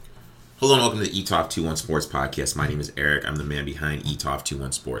Hello and welcome to the eToff21 Sports Podcast. My name is Eric. I'm the man behind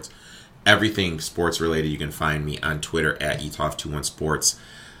eToff21 Sports. Everything sports related, you can find me on Twitter at eToff21 Sports.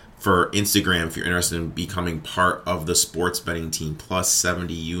 For Instagram, if you're interested in becoming part of the sports betting team, plus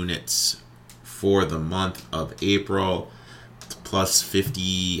 70 units for the month of April, plus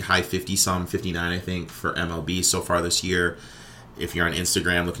 50, high 50 some, 59 I think, for MLB so far this year. If you're on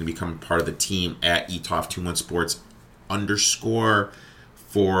Instagram looking to become part of the team at eToff21 Sports _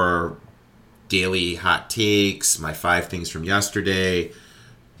 for daily hot takes, my 5 things from yesterday,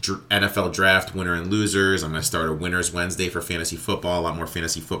 NFL draft winner and losers. I'm going to start a Winners Wednesday for fantasy football. A lot more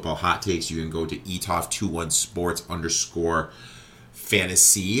fantasy football hot takes. You can go to eToff21 Sports _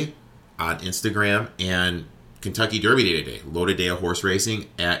 fantasy on Instagram. And Kentucky Derby Day today. Loaded day of horse racing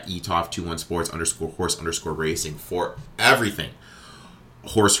at eToff21 Sports _ horse _ racing for everything.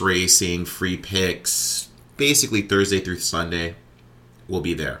 Horse racing, free picks, basically Thursday through Sunday. We'll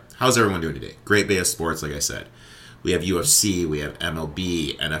be there. How's everyone doing today? Great day of sports, like I said. We have UFC, we have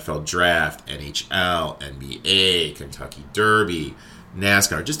MLB, NFL Draft, NHL, NBA, Kentucky Derby,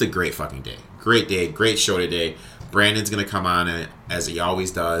 NASCAR. Just a great fucking day. Great day, great show today. Brandon's going to come on it, as he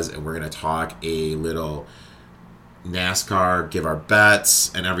always does, and we're going to talk a little NASCAR, give our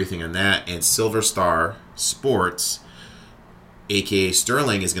bets, and everything on that. And Silverstar Sports, a.k.a.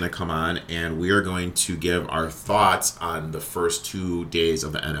 Sterling, is going to come on, and we are going to give our thoughts on the first 2 days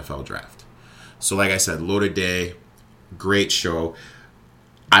of the NFL Draft. So like I said, loaded day, great show.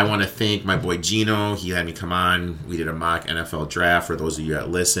 I want to thank my boy Gino. He had me come on. We did a mock NFL Draft. For those of you that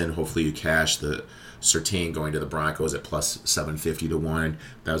listen, hopefully you cashed the Surtain going to the Broncos at plus 750 to 1.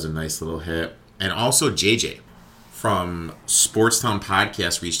 That was a nice little hit. And also JJ from Sportstown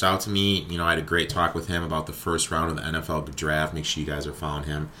Podcast reached out to me. You know, I had a great talk with him about the first round of the NFL Draft. Make sure you guys are following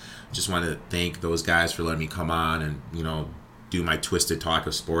him. Just wanted to thank those guys for letting me come on and, you know, do my twisted talk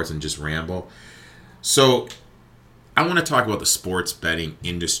of sports and just ramble. So I want to talk about the sports betting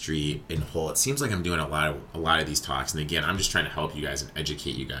industry in whole. It seems like I'm doing a lot of these talks. And again, I'm just trying to help you guys and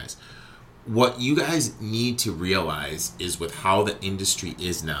educate you guys. What you guys need to realize is with how the industry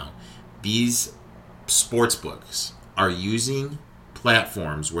is now, these sports books are using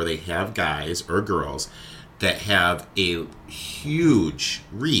platforms where they have guys or girls that have a huge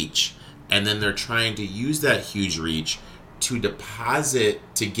reach, and then they're trying to use that huge reach to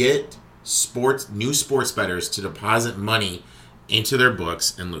get new sports bettors to deposit money into their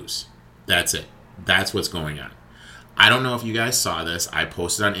books and lose. That's it. That's what's going on. I don't know if you guys saw this. I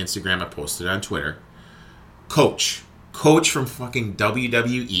posted on Instagram. I posted on Twitter. Coach from fucking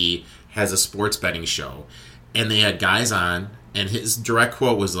WWE has a sports betting show, and they had guys on, and his direct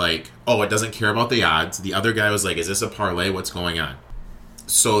quote was like, "Oh, it doesn't care about the odds." The other guy was like, "Is this a parlay? What's going on?"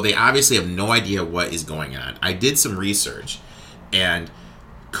 So they obviously have no idea what is going on. I did some research, and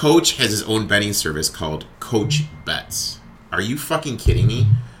Coach has his own betting service called Coach Bets. Are you fucking kidding me?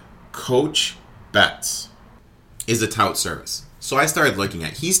 Coach Bets is a tout service. So I started looking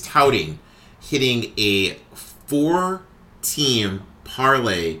at, he's touting hitting a 4-team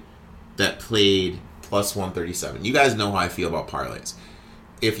parlay that played plus 137. You guys know how I feel about parlays.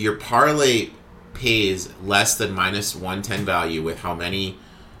 If your parlay pays less than minus 110 value with how many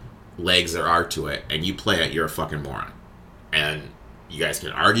legs there are to it, and you play it, you're a fucking moron. And you guys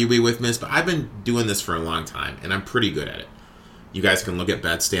can argue with this, but I've been doing this for a long time, and I'm pretty good at it. You guys can look at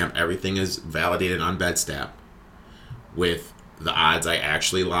BetStamp. Everything is validated on BetStamp with the odds I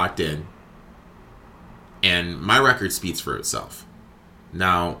actually locked in. And my record speaks for itself.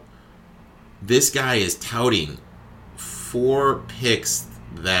 Now, this guy is touting 4 picks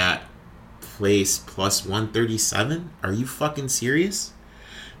that place plus 137? Are you fucking serious?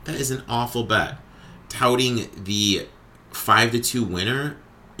 That is an awful bet. Touting the 5-2 winner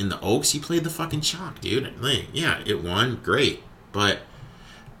in the Oaks, you played the fucking chalk, dude. Like, yeah, it won, great. But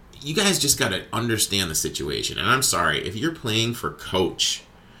you guys just got to understand the situation. And I'm sorry, if you're playing for Coach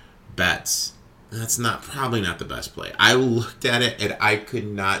Bets, that's probably not the best play. I looked at it and I could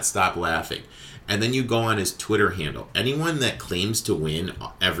not stop laughing. And then you go on his Twitter handle. Anyone that claims to win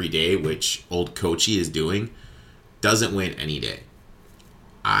every day, which old Coachy is doing, doesn't win any day.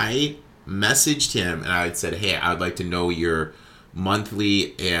 I messaged him and I said, hey, I would like to know your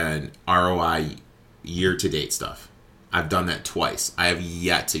monthly and ROI year-to-date stuff. I've done that twice. I have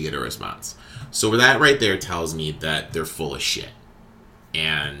yet to get a response. So that right there tells me that they're full of shit.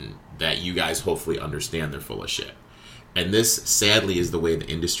 And that you guys hopefully understand they're full of shit. And this, sadly, is the way the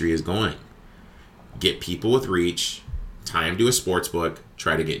industry is going. Get people with reach, tie them to a sports book,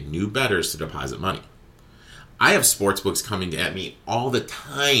 try to get new bettors to deposit money. I have sports books coming at me all the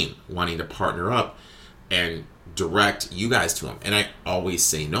time wanting to partner up and direct you guys to them. And I always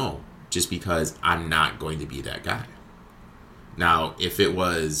say no. just because I'm not going to be that guy. Now, if it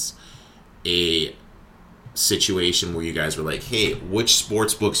was a situation where you guys were like, hey, which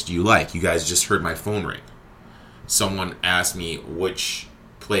sports books do you like? You guys just heard my phone ring. Someone asked me, which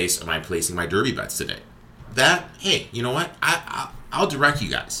place am I placing my derby bets today? Hey, you know what? I'll direct you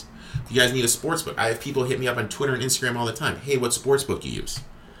guys. If you guys need a sports book, I have people hit me up on Twitter and Instagram all the time. Hey, what sports book do you use?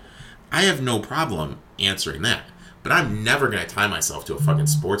 I have no problem answering that. But I'm never going to tie myself to a fucking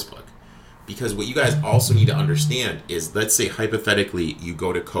sports book. Because what you guys also need to understand is, let's say hypothetically you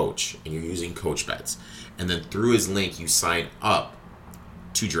go to Coach and you're using Coach Bets, and then through his link you sign up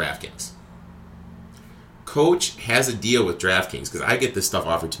to DraftKings. Coach has a deal with DraftKings, because I get this stuff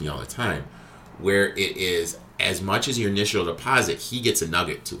offered to me all the time, where it is as much as your initial deposit, he gets a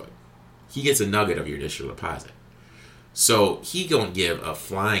nugget to it. He gets a nugget of your initial deposit. So he don't give a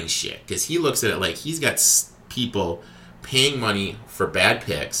flying shit, because he looks at it like he's got people paying money for bad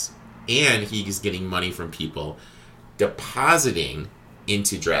picks, and he's getting money from people depositing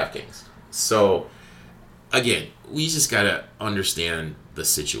into DraftKings. So, again, we just got to understand the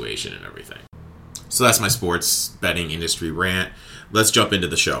situation and everything. So that's my sports betting industry rant. Let's jump into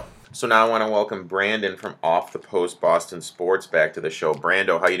the show. So now I want to welcome Brandon from Off the Post Boston Sports back to the show.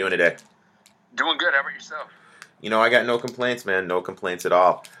 Brando, how you doing today? Doing good. How about yourself? You know, I got no complaints, man. No complaints at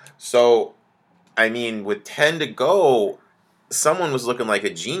all. So, I mean, with 10 to go, someone was looking like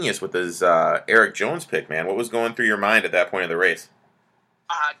a genius with his Eric Jones pick, man. What was going through your mind at that point of the race?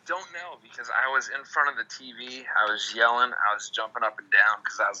 I don't know, because I was in front of the TV. I was yelling. I was jumping up and down,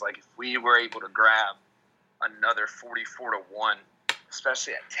 because I was like, if we were able to grab another 44-1,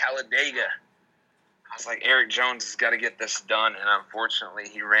 especially at Talladega, I was like, Eric Jones has got to get this done. And unfortunately,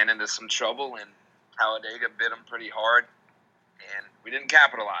 he ran into some trouble, and Talladega bit him pretty hard, and we didn't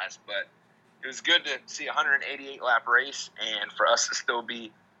capitalize. But it was good to see a 188-lap race, and for us to still be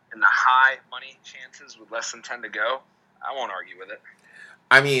in the high money chances with less than 10 to go. I won't argue with it.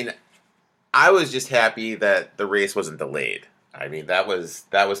 I mean, I was just happy that the race wasn't delayed. I mean, that was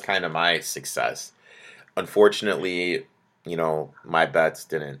kind of my success. Unfortunately, you know, my bets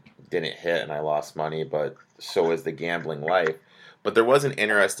didn't hit, and I lost money, but so is the gambling life. But there was an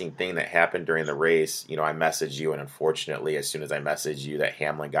interesting thing that happened during the race. You know, I messaged you, and unfortunately, as soon as I messaged you that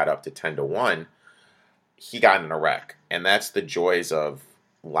Hamlin got up to 10-1, he got in a wreck. And that's the joys of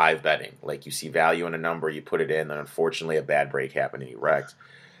live betting. Like, you see value in a number, you put it in, and unfortunately a bad break happened and he wrecked.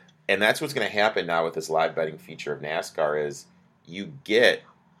 And that's what's going to happen now with this live betting feature of NASCAR is you get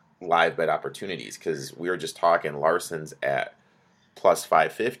live bet opportunities, because we were just talking Larson's at plus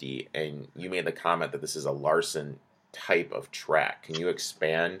 550, and you made the comment that this is a Larson type of track. Can you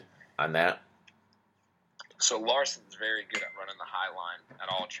expand on that? So Larson's very good at running the high line at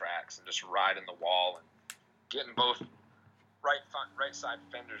all tracks and just riding the wall and getting both right side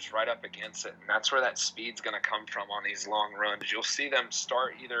fenders right up against it, and that's where that speed's going to come from on these long runs. You'll see them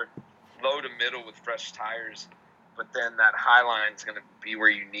start either low to middle with fresh tires, but then that high line's going to be where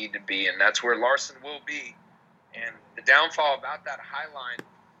you need to be, and that's where Larson will be. And the downfall about that high line,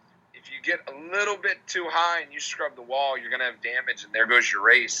 if you get a little bit too high and you scrub the wall, you're going to have damage, and there goes your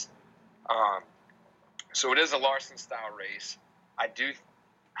race. So it is a Larson-style race. I do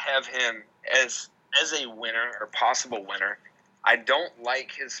have him as a winner or possible winner. I don't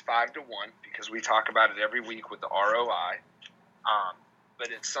like his 5-1 because we talk about it every week with the ROI.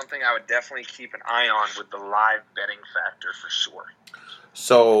 But it's something I would definitely keep an eye on with the live betting factor for sure.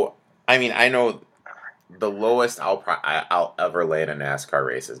 So, I mean, I know the lowest I'll ever lay in a NASCAR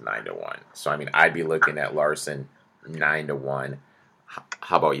race is 9-1. So, I mean, I'd be looking at Larson 9-1.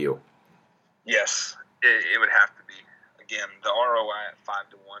 How about you? Yes, it would have to be. Again, the ROI at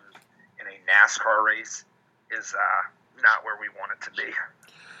 5-1 in a NASCAR race is not where we want it to be.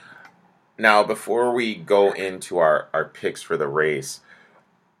 Now, before we go into our picks for the race,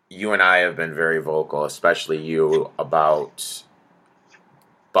 you and I have been very vocal, especially you, about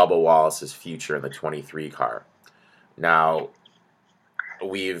Bubba Wallace's future in the 23 car. Now,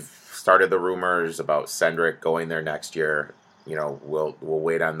 we've started the rumors about Cendric going there next year. You know, we'll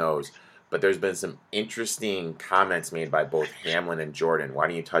wait on those. But there's been some interesting comments made by both Hamlin and Jordan. Why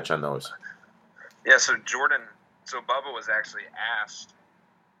don't you touch on those? Yeah, so Bubba was actually asked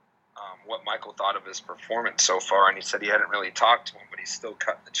what Michael thought of his performance so far, and he said he hadn't really talked to him, but he's still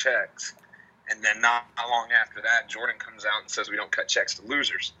cutting the checks. And then not long after that, Jordan comes out and says we don't cut checks to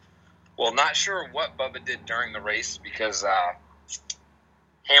losers. Well, not sure what Bubba did during the race because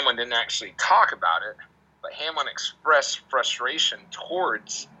Hamlin didn't actually talk about it, but Hamlin expressed frustration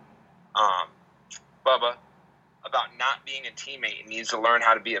towards Bubba about not being a teammate and needs to learn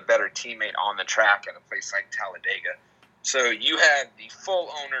how to be a better teammate on the track at a place like Talladega. So you have the full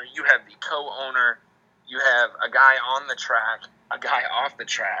owner, you have the co-owner, you have a guy on the track, a guy off the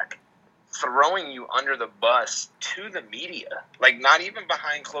track, throwing you under the bus to the media. Like, not even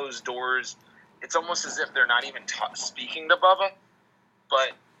behind closed doors. It's almost as if they're not even speaking to Bubba,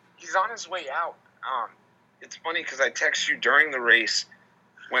 but he's on his way out. It's funny because I text you during the race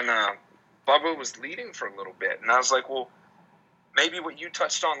when Bubba was leading for a little bit, and I was like, well, maybe what you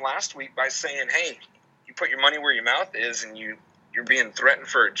touched on last week by saying, hey, you put your money where your mouth is and you're being threatened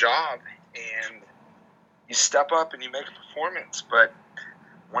for a job and you step up and you make a performance. But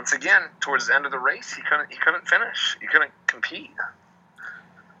once again, towards the end of the race, he couldn't finish. He couldn't compete.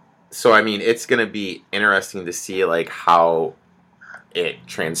 So, I mean, it's going to be interesting to see, like, how it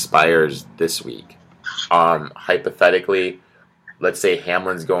transpires this week. Hypothetically, let's say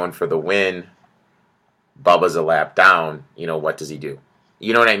Hamlin's going for the win, Bubba's a lap down, what does he do?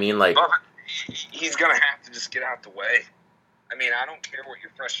 You know what I mean? Like, Bubba, he's going to have to just get out the way. I mean, I don't care what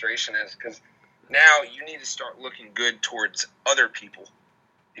your frustration is, because now you need to start looking good towards other people.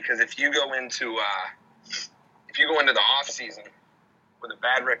 Because if you go into the off season with a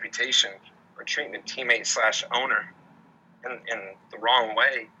bad reputation or treating a teammate / owner in the wrong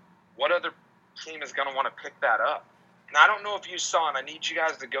way, what other team is going to want to pick that up? And I don't know if you saw, and I need you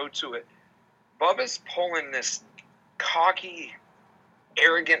guys to go to it, Bubba's pulling this cocky,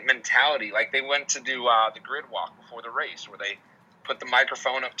 arrogant mentality. Like they went to do the grid walk before the race where they put the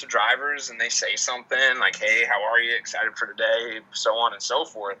microphone up to drivers and they say something like, hey, how are you? Excited for today? So on and so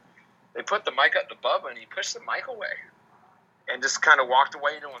forth. They put the mic up to Bubba and he pushed the mic away and just kind of walked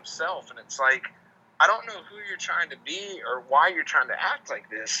away to himself. And it's like, I don't know who you're trying to be or why you're trying to act like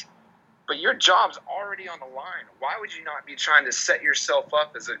this, but your job's already on the line. Why would you not be trying to set yourself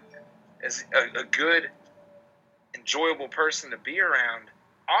up as a good, enjoyable person to be around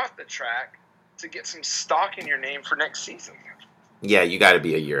off the track to get some stock in your name for next season? Yeah, you got to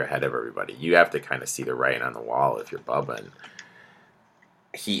be a year ahead of everybody. You have to kind of see the writing on the wall if you're Bubba. And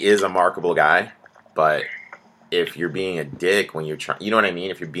he is a markable guy, but if you're being a dick when you're trying, you know what I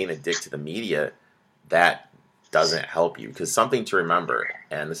mean? If you're being a dick to the media, that doesn't help you. Because something to remember,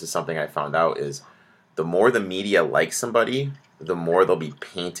 and this is something I found out, is the more the media likes somebody, the more they'll be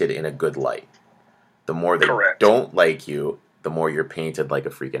painted in a good light. The more they don't like you, the more you're painted like a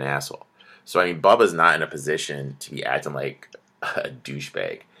freaking asshole. So, I mean, Bubba's not in a position to be acting like a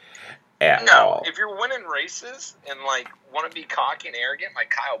douchebag at all. If you're winning races and, like, want to be cocky and arrogant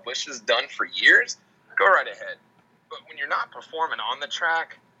like Kyle Busch has done for years, go right ahead. But when you're not performing on the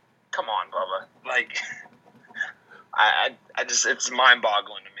track, come on, Bubba. Like, I just, it's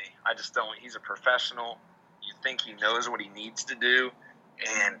mind-boggling to me. I just don't, he's a professional. You think he knows what he needs to do,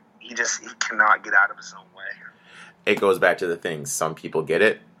 and he cannot get out of his own way. It goes back to the thing. Some people get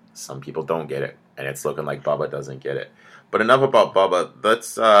it, some people don't get it, and it's looking like Bubba doesn't get it. But enough about Bubba.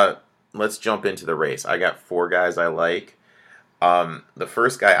 Let's jump into the race. I got 4 guys I like. The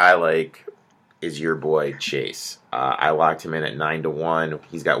first guy I like is your boy Chase. I locked him in at 9-1.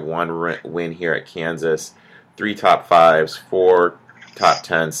 He's got 1 win here at Kansas, 3 top 5s, 4 top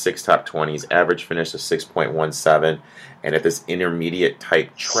 10s, 6 top 20s, average finish of 6.17. And at this intermediate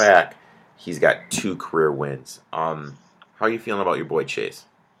type track, he's got 2 career wins. How are you feeling about your boy Chase?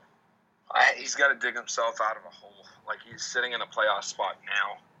 He's got to dig himself out of a hole. Like, he's sitting in a playoff spot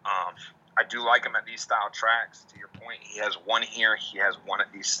now. I do like him at these style tracks. To your point, he has 1 here. He has 1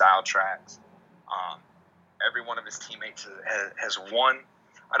 at these style tracks. Every one of his teammates has won.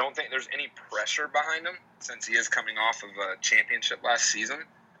 I don't think there's any pressure behind him since he is coming off of a championship last season.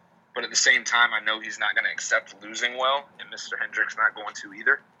 But at the same time, I know he's not going to accept losing well, and Mr. Hendrick's not going to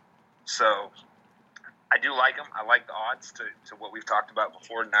either. So I do like him. I like the odds to what we've talked about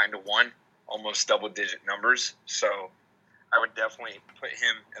before, 9-1, almost double-digit numbers. So I would definitely put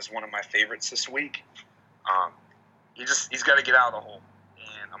him as one of my favorites this week. He's got to get out of the hole,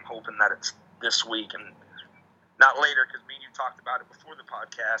 and I'm hoping that it's this week and not later, because me and you talked about it before the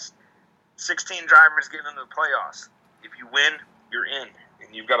podcast. 16 drivers getting into the playoffs. If you win, you're in,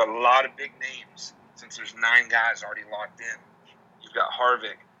 and you've got a lot of big names since there's 9 guys already locked in. You've got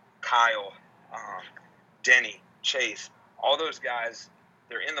Harvick, Kyle, Denny, Chase, all those guys.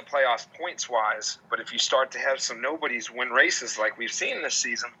 They're in the playoffs points-wise, but if you start to have some nobodies win races like we've seen this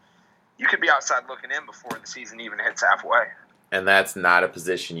season, you could be outside looking in before the season even hits halfway. And that's not a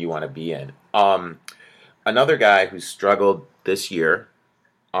position you want to be in. Another guy who struggled this year,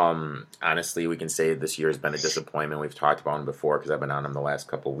 honestly, we can say this year has been a disappointment. We've talked about him before because I've been on him the last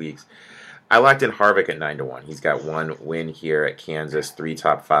couple of weeks. I locked in Harvick at 9-1. He's got 1 win here at Kansas, 3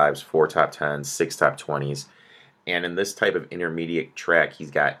 top 5s, 4 top 10s, 6 top 20s. And in this type of intermediate track, he's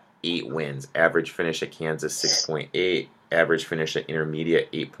got 8 wins. Average finish at Kansas 6.8. Average finish at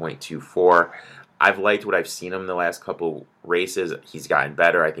Intermediate 8.24. I've liked what I've seen him the last couple races. He's gotten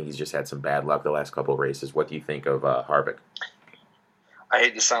better. I think he's just had some bad luck the last couple races. What do you think of Harvick? I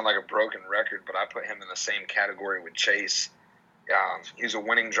hate to sound like a broken record, but I put him in the same category with Chase. He's a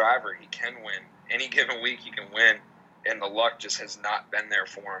winning driver. He can win. Any given week he can win, and the luck just has not been there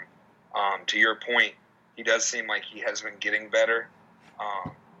for him. To your point, he does seem like he has been getting better.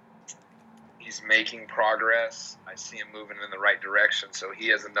 He's making progress. I see him moving in the right direction. So he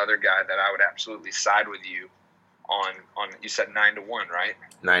is another guy that I would absolutely side with you on. You said 9-1, right?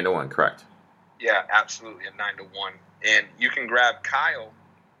 9-1, correct. Yeah, absolutely, a 9-1. And you can grab Kyle.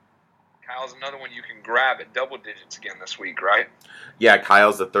 Kyle's another one you can grab at double digits again this week, right? Yeah,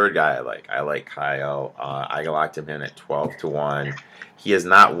 Kyle's the third guy I like. I like Kyle. I locked him in at 12-1. He has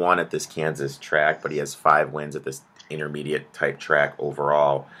not won at this Kansas track, but he has 5 wins at this intermediate type track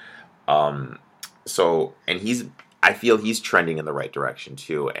overall. I feel he's trending in the right direction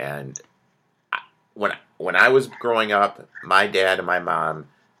too. And when I was growing up, my dad and my mom,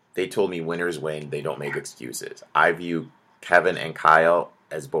 they told me winners win. They don't make excuses. I view Kevin and Kyle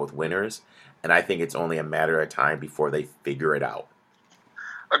as both winners, and I think it's only a matter of time before they figure it out.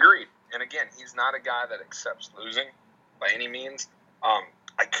 Agreed. And again, he's not a guy that accepts losing by any means.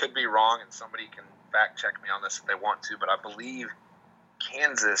 I could be wrong, and somebody can fact check me on this if they want to, but I believe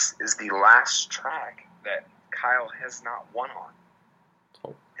Kansas is the last track that Kyle has not won on.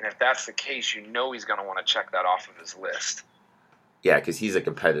 Oh. And if that's the case, you know he's going to want to check that off of his list. Yeah, because he's a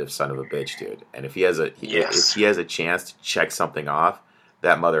competitive son of a bitch, dude. And if he has a chance to check something off,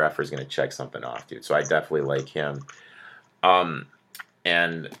 that mother effer is going to check something off, dude. So I definitely like him.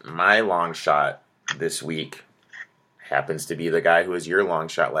 And my long shot this week happens to be the guy who was your long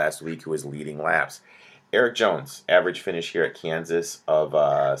shot last week, who was leading laps. Eric Jones, average finish here at Kansas of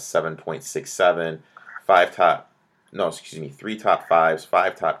 7.67, 3 top 5s,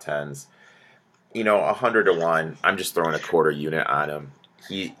 5 top 10s. 100-1. I'm just throwing a quarter unit on him.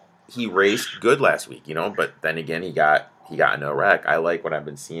 He raced good last week, but then again he got in a wreck. I like what I've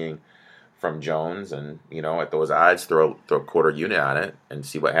been seeing from Jones, and at those odds, throw a quarter unit on it and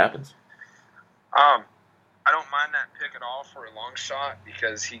see what happens. I don't mind that pick at all for a long shot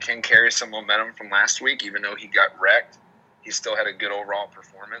because he can carry some momentum from last week, even though he got wrecked. He still had a good overall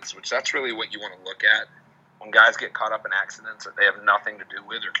performance, which that's really what you want to look at. When guys get caught up in accidents that they have nothing to do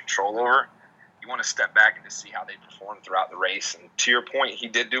with or control over, you want to step back and just see how they perform throughout the race. And to your point, he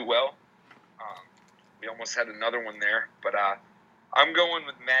did do well. We almost had another one there. But I'm going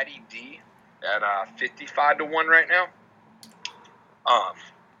with Matty D at 55-1 right now.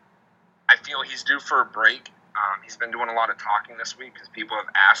 I feel he's due for a break. He's been doing a lot of talking this week because people have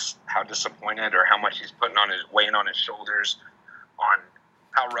asked how disappointed or how much he's weighing on his shoulders on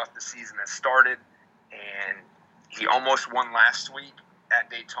how rough the season has started. And he almost won last week at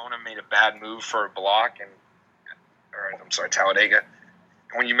Daytona, made a bad move for a block, Talladega.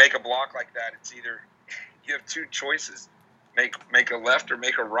 And when you make a block like that, it's either you have two choices: make a left or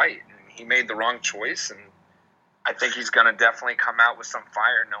make a right. And he made the wrong choice, and I think he's going to definitely come out with some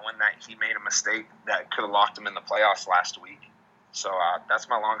fire, knowing that he made a mistake that could have locked him in the playoffs last week. So that's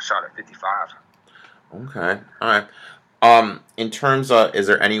my long shot at 55. Okay, all right. In terms of, is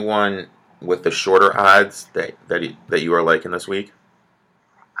there anyone with the shorter odds that you are liking this week?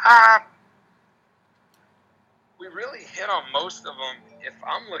 We really hit on most of them. If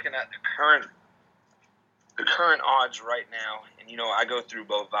I'm looking at the current odds right now, and I go through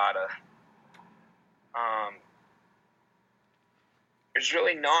Bovada. There's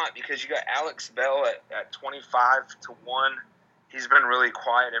really not, because you got Alex Bell at 25-1. He's been really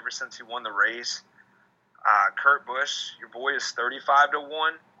quiet ever since he won the race. Kurt Busch, your boy, is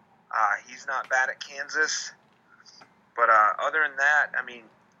 35-1. He's not bad at Kansas. But other than that,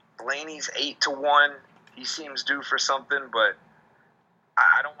 Blaney's 8-1. He seems due for something, but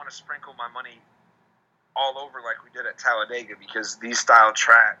I don't want to sprinkle my money all over like we did at Talladega, because these style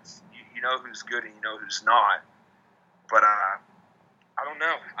tracks, you know who's good and you know who's not. But I don't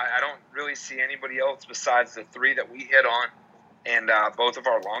know. I don't really see anybody else besides the three that we hit on and both of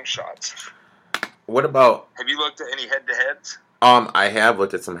our long shots. What about... Have you looked at any head-to-heads? I have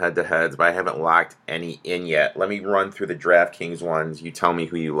looked at some head-to-heads, but I haven't locked any in yet. Let me run through the DraftKings ones. You tell me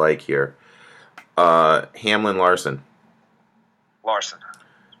who you like here. Hamlin Larson. Larson.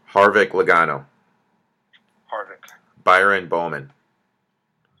 Harvick Logano. Harvick. Byron Bowman.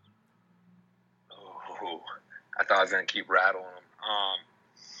 Oh, I thought I was going to keep rattling them.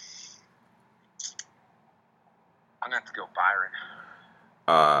 I'm going to have to go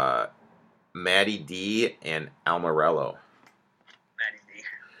Byron. Matty D and Almarello. Matty D.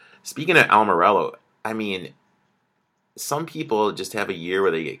 Speaking of Almirola, I mean, some people just have a year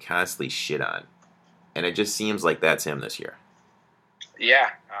where they get constantly shit on, and it just seems like that's him this year.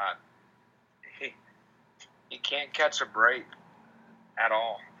 Yeah, he can't catch a break at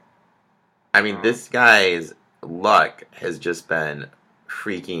all. I mean, this guy's luck has just been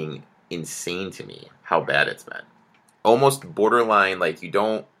freaking insane to me. How bad it's been, almost borderline. Like you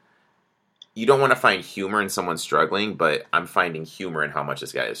don't want to find humor in someone struggling, but I'm finding humor in how much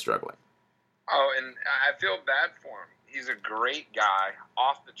this guy is struggling. Oh, and I feel bad for him. He's a great guy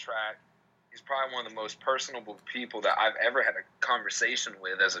off the track. He's probably one of the most personable people that I've ever had a conversation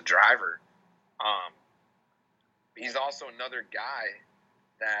with as a driver. He's also another guy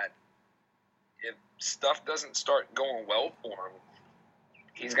that if stuff doesn't start going well for him,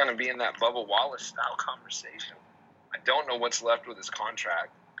 he's going to be in that Bubba Wallace style conversation. I don't know what's left with his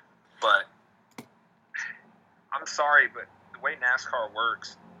contract, but I'm sorry, but the way NASCAR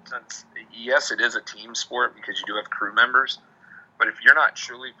works, since yes, it is a team sport because you do have crew members, but if you're not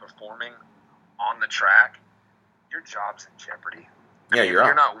truly performing on the track, your job's in jeopardy. Yeah, if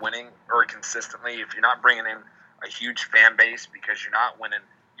you're not winning or consistently, if you're not bringing in a huge fan base because you're not winning,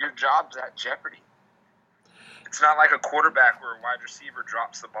 your job's at jeopardy. It's not like a quarterback where a wide receiver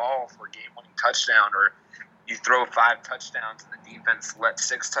drops the ball for a game-winning touchdown or you throw 5 touchdowns and the defense lets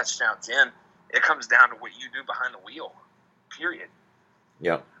 6 touchdowns in. It comes down to what you do behind the wheel, period.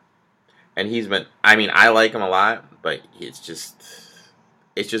 Yep. And he's been, I mean, I like him a lot, but it's just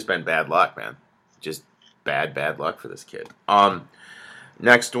been bad luck, man. Just bad luck for this kid.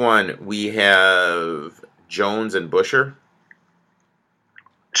 Next one, we have Jones and Busher.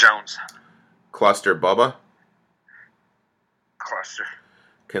 Jones. Cluster Bubba. Cluster.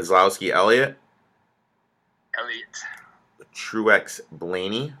 Keselowski Elliott. Elliott. Truex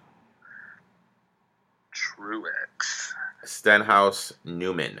Blaney. Truex. Stenhouse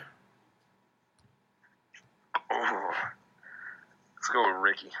Newman. Oh. Let's go with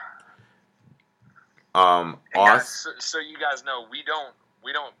Ricky. Guys, so you guys know we don't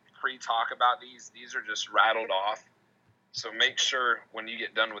pre-talk about these. These are just rattled off. So make sure when you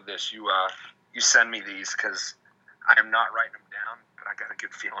get done with this, you send me these because I am not writing them down, but I got a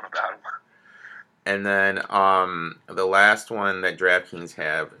good feeling about them. And then the last one that DraftKings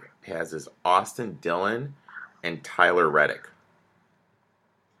has is Austin Dillon and Tyler Reddick.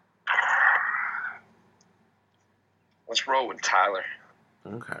 Let's roll with Tyler.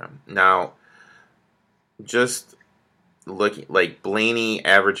 Okay. Now, just looking like Blaney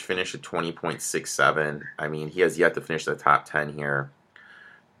average finish at 20.67. I mean, he has yet to finish the top 10 here.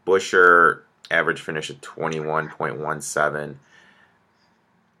 Busher average finish at 21.17.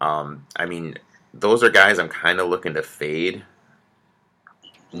 I mean, those are guys I'm kind of looking to fade.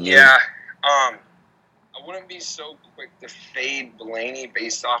 Yeah. I wouldn't be so quick to fade Blaney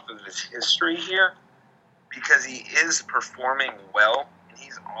based off of his history here because he is performing well, and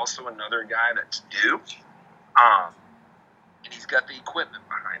he's also another guy that's due. And he's got the equipment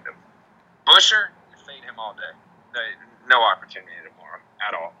behind him. Busher, you fade him all day. No opportunity tomorrow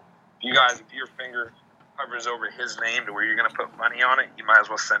at all. You guys, if your finger hovers over his name to where you're going to put money on it, you might as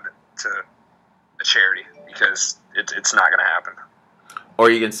well send it to a charity because it's not going to happen. Or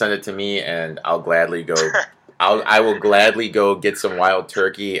you can send it to me, and I'll gladly go. I will gladly go get some wild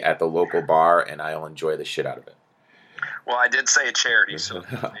turkey at the local bar, and I'll enjoy the shit out of it. Well, I did say a charity, so if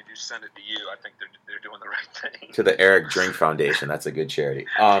they do send it to you, I think they're doing the right thing. To the Eric Drink Foundation, that's a good charity.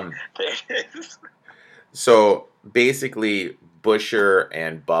 It is. So basically, Busher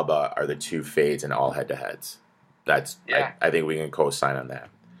and Bubba are the two fades in all head-to-heads. That's I think we can co-sign on that.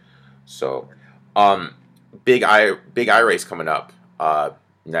 So, big I race coming up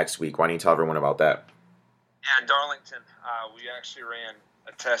next week. Why don't you tell everyone about that? Yeah, Darlington. We actually ran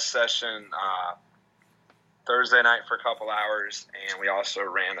a test session Thursday night for a couple hours, and we also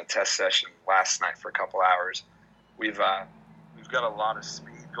ran a test session last night for a couple hours. We've got a lot of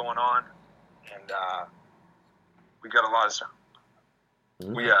speed going on, and we got a lot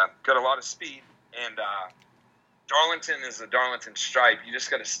of speed. And Darlington is the Darlington stripe. You just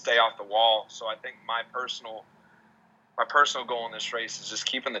got to stay off the wall. So I think my personal goal in this race is just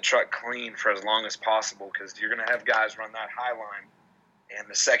keeping the truck clean for as long as possible because you're going to have guys run that high line, and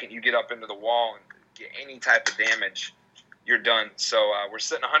the second you get up into the wall and get any type of damage, you're done. So we're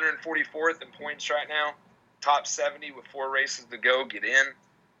sitting 144th in points right now, top 70 with 4 races to go. Get in.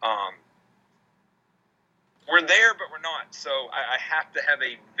 We're there, but we're not. So I have to have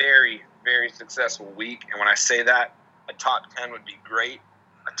a very, very successful week. And when I say that, a top 10 would be great.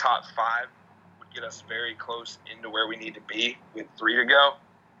 A top 5 would get us very close into where we need to be with 3 to go.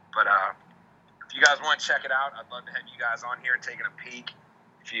 But if you guys want to check it out, I'd love to have you guys on here taking a peek.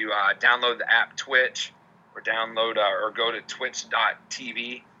 If you download the app Twitch or download or go to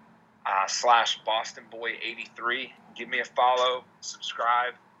twitch.tv /BostonBoy83, give me a follow,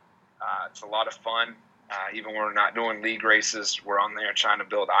 subscribe. It's a lot of fun. Even when we're not doing league races, we're on there trying to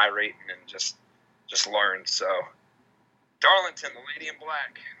build iRating and just learn. So, Darlington, the Lady in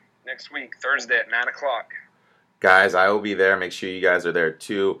Black, next week, Thursday at 9 o'clock. Guys, I will be there. Make sure you guys are there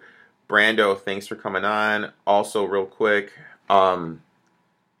too. Brando, thanks for coming on. Also, real quick,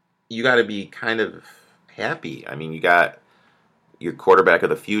 you got to be kind of happy. I mean, you got your quarterback of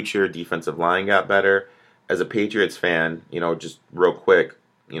the future, defensive line got better. As a Patriots fan, just real quick,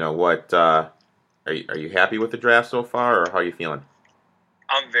 what are you happy with the draft so far, or how are you feeling?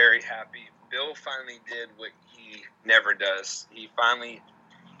 I'm very happy. Bill finally did what he never does. He finally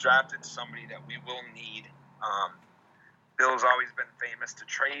drafted somebody that we will need. Bill's always been famous to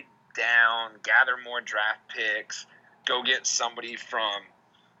trade down, gather more draft picks, go get somebody from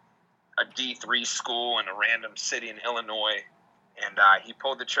a D3 school in a random city in Illinois, and he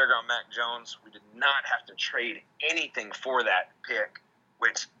pulled the trigger on Mac Jones. We did not have to trade anything for that pick,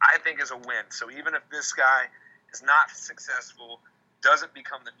 which I think is a win. So even if this guy is not successful, doesn't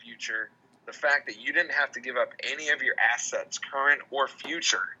become the future, the fact that you didn't have to give up any of your assets, current or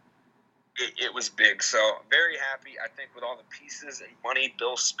future, it was big. So very happy. I think with all the pieces and money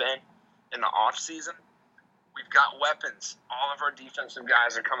Bill spent in the offseason, we've got weapons. All of our defensive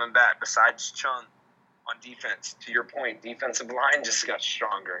guys are coming back besides Chung on defense. To your point, defensive line just got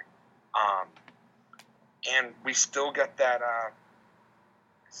stronger. And we still got that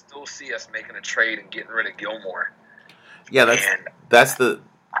still see us making a trade and getting rid of Gilmore. Yeah, that's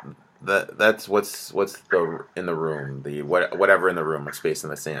what's the in the room, the whatever in the room, a space in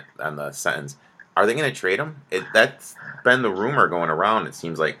the on the sentence. Are they going to trade him? That's been the rumor going around. It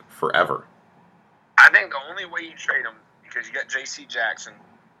seems like forever. I think the only way you trade him, because you got J.C. Jackson,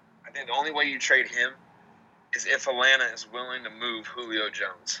 I think the only way you trade him is if Atlanta is willing to move Julio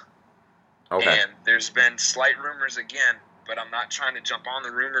Jones. Okay. And there's been slight rumors again, but I'm not trying to jump on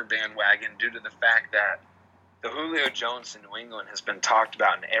the rumor bandwagon due to the fact that the Julio Jones in New England has been talked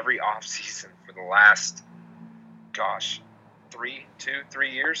about in every offseason for the last, 3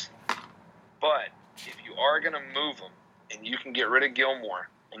 years. But if you are going to move him and you can get rid of Gilmore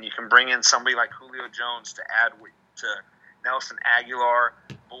and you can bring in somebody like Julio Jones to add to Nelson Aguilar,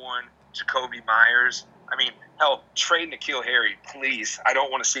 Bourne, Jacoby Myers, I mean, hell, trade N'Keal Harry, please. I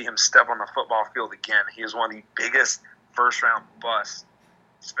don't want to see him step on the football field again. He is one of the biggest first-round busts,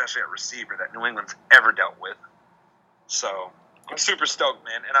 especially at receiver, that New England's ever dealt with. So I'm super stoked,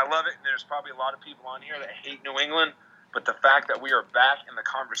 man, and I love it. And there's probably a lot of people on here that hate New England, but the fact that we are back in the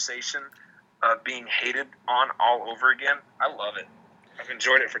conversation of being hated on all over again, I love it. I've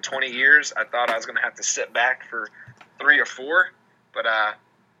enjoyed it for 20 years. I thought I was going to have to sit back for 3 or 4, but I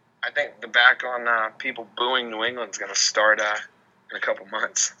think the back on people booing New England is going to start in a couple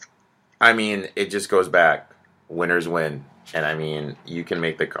months. I mean, it just goes back. Winners win. And, I mean, you can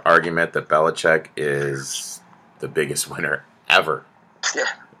make the argument that Belichick is the biggest winner ever. Yeah.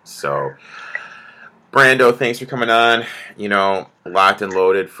 So, Brando, thanks for coming on. Locked and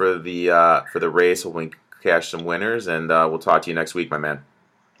loaded for the race. We'll cash some winners, and we'll talk to you next week, my man.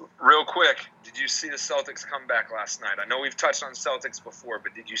 Real quick, did you see the Celtics come back last night? I know we've touched on Celtics before,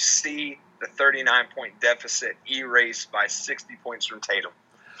 but did you see the 39-point deficit erased by 60 points from Tatum?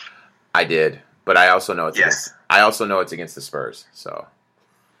 I did, but I also know it's against the Spurs. So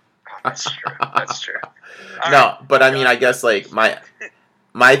that's true. That's true. But I mean, I guess like my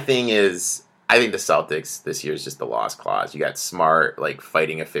thing is, I think the Celtics this year is just the lost cause. You got smart, like,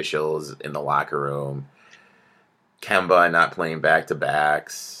 fighting officials in the locker room. Kemba not playing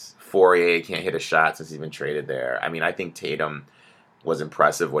back-to-backs. Fourier can't hit a shot since he's been traded there. I mean, I think Tatum was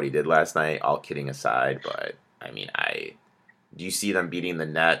impressive what he did last night, all kidding aside. But, I mean, do you see them beating the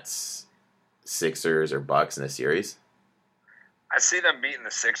Nets, Sixers, or Bucks in a series? I see them beating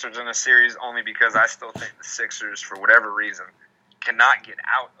the Sixers in a series only because I still think the Sixers, for whatever reason, cannot get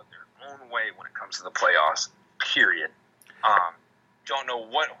out of their own way when it comes to the playoffs, period. Don't know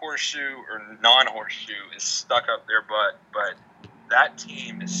what horseshoe or non-horseshoe is stuck up their butt, but that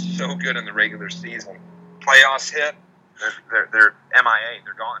team is so good in the regular season. Playoffs hit, they're MIA,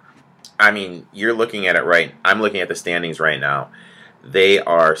 they're gone. I mean, you're looking at it right. I'm looking at the standings right now. They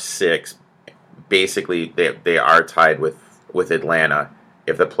are 6. Basically, they are tied with Atlanta.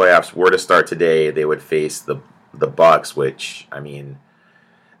 If the playoffs were to start today, they would face the Bucks, which, I mean,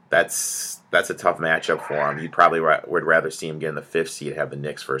 that's a tough matchup for them. You probably would rather see them get in the 5th seed, have the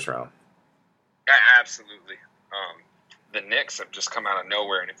Knicks first round. Yeah, absolutely. The Knicks have just come out of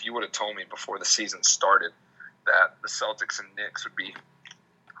nowhere, and if you would have told me before the season started that the Celtics and Knicks would be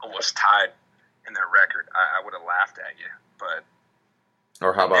almost tied in their record, I would have laughed at you. But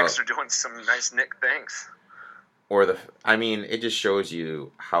or how the about Knicks are doing some nice Nick things. it just shows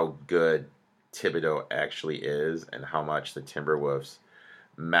you how good Thibodeau actually is and how much the Timberwolves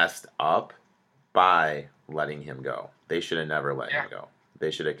messed up by letting him go. They should have never let him go.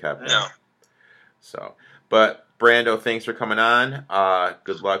 They should have kept him. So, but Brando, thanks for coming on.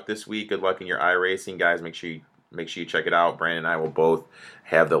 Good luck this week. Good luck in your iRacing, guys. Make sure you check it out. Brandon and I will both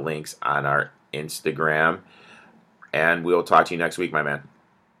have the links on our Instagram, and we'll talk to you next week, my man.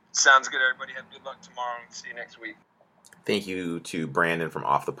 Sounds good, everybody. Have good luck tomorrow, and see you next week. Thank you to Brandon from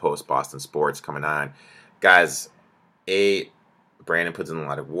Off the Post Boston Sports coming on. Guys, Brandon puts in a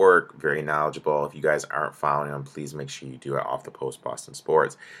lot of work, very knowledgeable. If you guys aren't following him, please make sure you do it. Off the Post Boston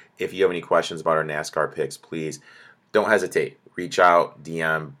Sports. If you have any questions about our NASCAR picks, please don't hesitate. Reach out,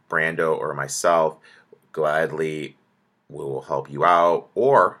 DM Brando or myself. Gladly we will help you out.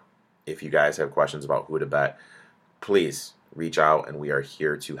 Or if you guys have questions about who to bet, please reach out, and we are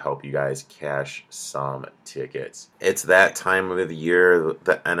here to help you guys cash some tickets. It's that time of the year,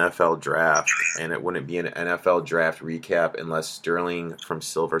 the NFL draft, and it wouldn't be an NFL draft recap unless Sterling from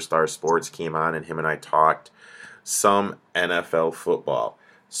Silverstar Sports came on and him and I talked some NFL football.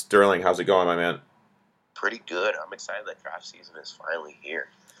 Sterling, how's it going, my man? Pretty good. I'm excited that draft season is finally here.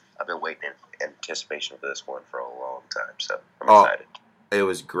 I've been waiting in anticipation for this one for a long time, so I'm excited. It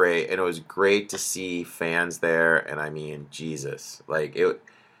was great, and it was great to see fans there, and I mean, Jesus.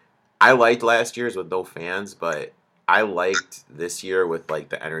 I liked last year's with no fans, but I liked this year with,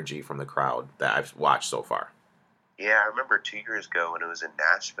 the energy from the crowd that I've watched so far. Yeah, I remember 2 years ago when it was in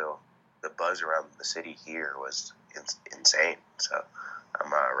Nashville, the buzz around the city here was insane, so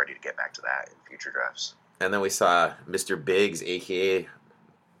I'm ready to get back to that in future drafts. And then we saw Mr. Biggs, a.k.a.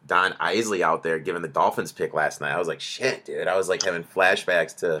 Don Isley, out there giving the Dolphins pick last night. I was like, shit, dude. I was having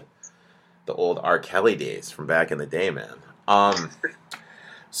flashbacks to the old R. Kelly days from back in the day, man.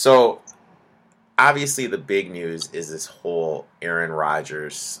 So obviously the big news is this whole Aaron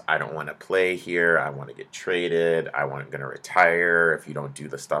Rodgers, I don't want to play here. I want to get traded. I'm going to retire if you don't do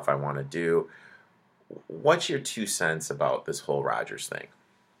the stuff I want to do. What's your 2 cents about this whole Rodgers thing?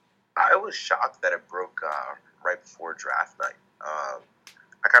 I was shocked that it broke right before draft night.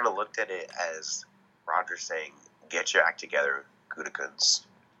 I kind of looked at it as Rodgers saying, get your act together, Gutekunst,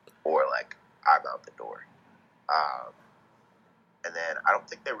 or I'm out the door. And then I don't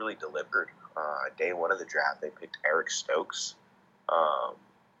think they really delivered. Day one of the draft, they picked Eric Stokes. I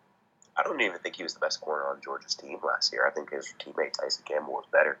don't even think he was the best corner on Georgia's team last year. I think his teammate Tyson Campbell was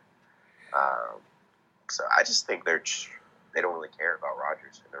better. So I just think they don't really care about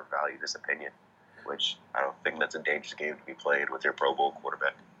Rodgers and they value his opinion, which I don't think that's a dangerous game to be played with your Pro Bowl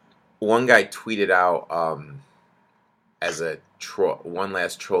quarterback. One guy tweeted out as a one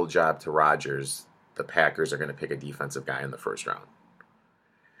last troll job to Rodgers, the Packers are going to pick a defensive guy in the first round.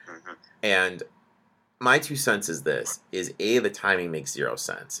 Mm-hmm. And my 2 cents is this, the timing makes 0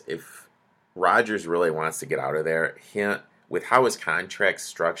 sense. If Rodgers really wants to get out of there, with how his contract's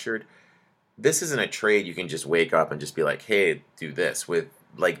structured, this isn't a trade you can just wake up and just be like, hey, do this. With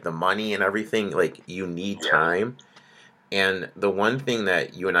the money and everything, you need time. And the one thing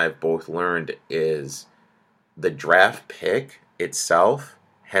that you and I have both learned is the draft pick itself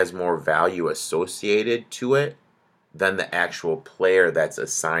has more value associated to it than the actual player that's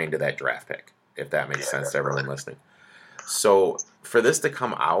assigned to that draft pick, if that makes sense to everyone listening. So for this to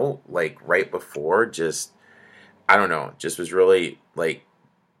come out right before, I don't know, just was really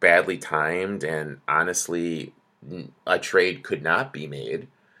badly timed, and honestly a trade could not be made.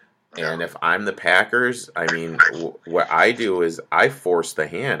 And if I'm the Packers, I mean, what I do is I force the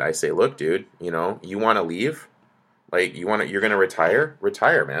hand. I say, look, dude, you want to leave? You're going to retire?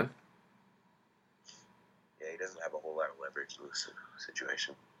 Retire, man. Yeah, he doesn't have a whole lot of leverage in this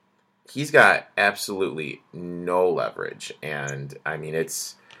situation. He's got absolutely no leverage. And, I mean,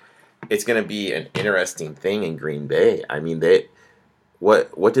 it's going to be an interesting thing in Green Bay. I mean,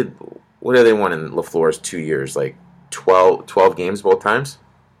 what did they won in LaFleur's 2 years? 12 games both times?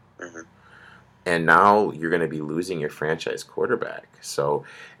 Mm-hmm. And now you're going to be losing your franchise quarterback. So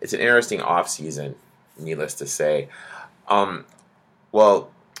it's an interesting offseason, needless to say.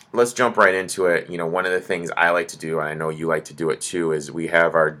 Well, let's jump right into it. One of the things I like to do, and I know you like to do it too, is we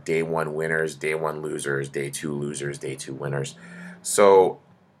have our day 1 winners, day 1 losers, day 2 losers, day 2 winners. So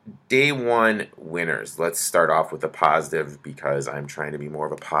day 1 winners. Let's start off with a positive because I'm trying to be more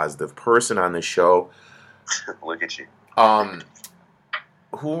of a positive person on this show. Look at you.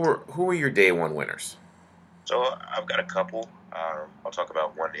 Who were your day 1 winners? So I've got a couple. I'll talk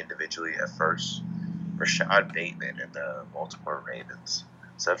about one individually at first. Rashad Bateman and the Baltimore Ravens.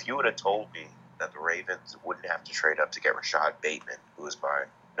 So if you would have told me that the Ravens wouldn't have to trade up to get Rashad Bateman, who was my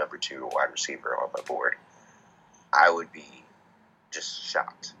number 2 wide receiver on my board, I would be just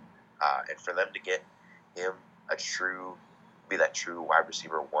shocked. And for them to get him be that true wide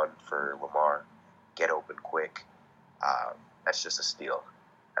receiver 1 for Lamar, get open quick, that's just a steal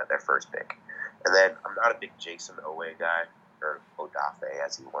at their first pick. And then I'm not a big Jason Owe guy, or Odafe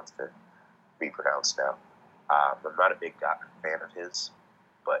as he wants to be pronounced now. I'm not a big fan of his,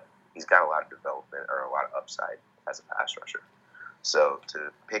 but he's got a lot of development or a lot of upside as a pass rusher. So to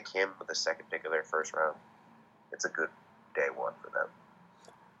pick him with the second pick of their first round, it's a good day 1 for them.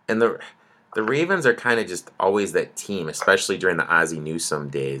 And the Ravens are kind of just always that team, especially during the Ozzie Newsome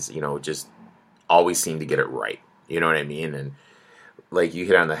days, just always seem to get it right. You know what I mean? And like you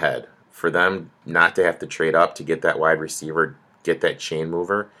hit on the head, for them not to have to trade up to get that wide receiver, get that chain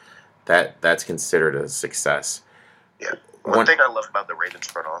mover, that's considered a success. Yeah. One thing I love about the Ravens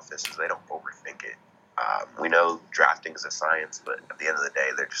front office is they don't overthink it. We know drafting is a science, but at the end of the day,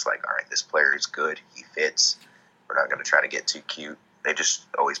 they're just like, all right, this player is good. He fits. We're not going to try to get too cute. They just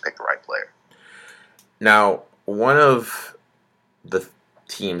always pick the right player. Now, one of the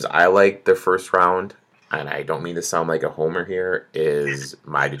teams I like the first round, and I don't mean to sound like a homer here, is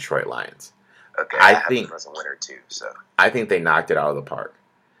my Detroit Lions. Okay, I think them as a winner too. So I think they knocked it out of the park.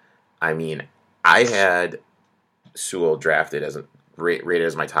 I mean, I had Sewell drafted rated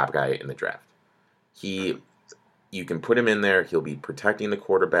as my top guy in the draft. You can put him in there. He'll be protecting the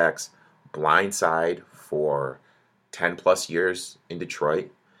quarterbacks blind side for 10 plus years in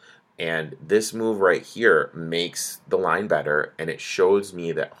Detroit. And this move right here makes the line better, and it shows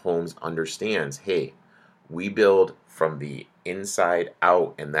me that Holmes understands, hey, we build from the inside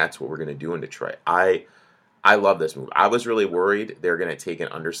out, and that's what we're going to do in Detroit. I love this move. I was really worried they're going to take an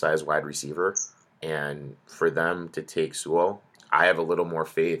undersized wide receiver, and for them to take Sewell, I have a little more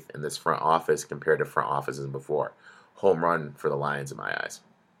faith in this front office compared to front offices before. Home run for the Lions in my eyes.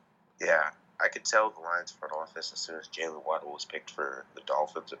 Yeah, I could tell the Lions front office as soon as Jalen Waddle was picked for the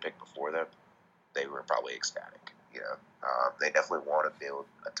Dolphins, a pick before them, they were probably ecstatic. They definitely want to build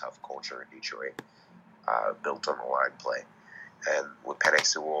a tough culture in Detroit, built on the line play. And with Penei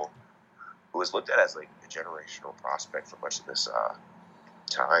Sewell, who was looked at as like a generational prospect for much of this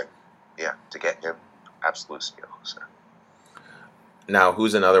time, to get him, absolute steal. So. Now,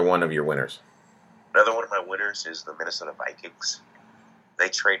 who's another one of your winners? Another one of my winners is the Minnesota Vikings. They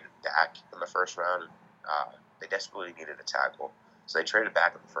traded back in the first round. They desperately needed a tackle. So they traded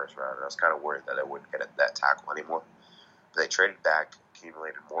back in the first round, and I was kind of worried that they wouldn't get that tackle anymore. But they traded back,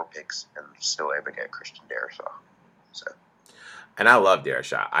 accumulated more picks, and still able to get Christian Darrisaw. So. And I love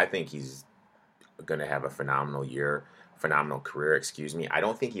Darrisaw. I think he's going to have a phenomenal career, I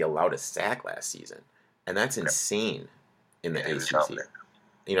don't think he allowed a sack last season. And that's insane in the ACC.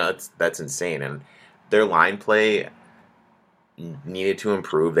 That's insane. And their line play needed to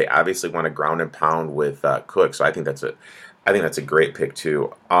improve. They obviously want to ground and pound with Cook, so I think that's a great pick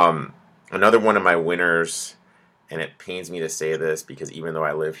too. Another one of my winners, and it pains me to say this because even though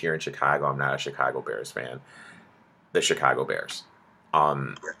I live here in Chicago, I'm not a Chicago Bears fan. The Chicago Bears.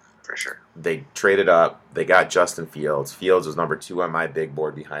 For sure. They traded up. They got Justin Fields. Fields was number 2 on my big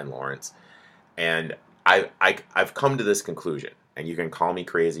board behind Lawrence, and I've come to this conclusion. And you can call me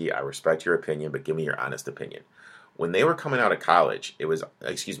crazy. I respect your opinion, but give me your honest opinion. When they were coming out of college,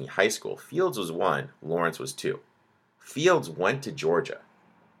 high school, Fields was 1, Lawrence was 2. Fields went to Georgia,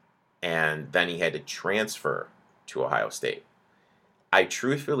 and then he had to transfer to Ohio State. I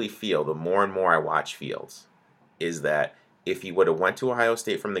truthfully feel, the more and more I watch Fields, is that if he would have went to Ohio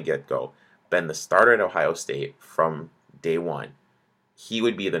State from the get-go, been the starter at Ohio State from day 1, he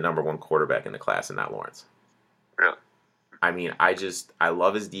would be the number 1 quarterback in the class and not Lawrence. Really? I mean, I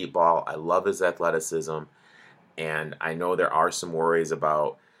love his deep ball. I love his athleticism. And I know there are some worries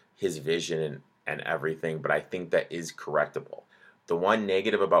about his vision and everything, but I think that is correctable. The one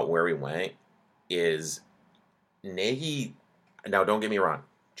negative about where he went is Nagy. Now, don't get me wrong.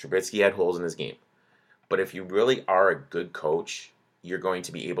 Trubisky had holes in his game. But if you really are a good coach, you're going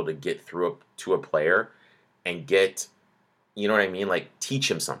to be able to get through to a player and get, you know what I mean? Like, teach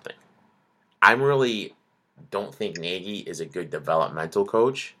him something. Don't think Nagy is a good developmental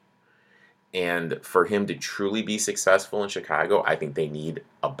coach. And for him to truly be successful in Chicago, I think they need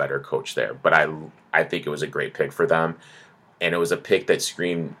a better coach there. But I think it was a great pick for them. And it was a pick that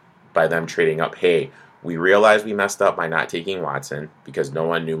screamed by them trading up, hey, we realized we messed up by not taking Watson because no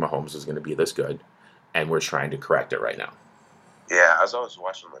one knew Mahomes was going to be this good. And we're trying to correct it right now. Yeah, as I was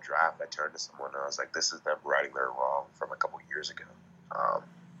watching the draft, I turned to someone and I was like, this is them righting their wrong from a couple years ago.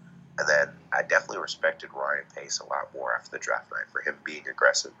 And then I definitely respected Ryan Pace a lot more after the draft night for him being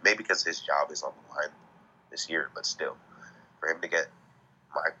aggressive. Maybe because his job is on the line this year, but still, for him to get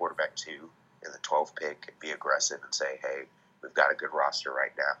my quarterback 2 in the 12th pick and be aggressive and say, hey, we've got a good roster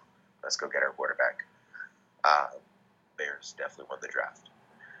right now. Let's go get our quarterback. Bears definitely won the draft.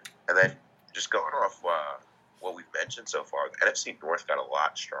 And then just going off what we've mentioned so far, the NFC North got a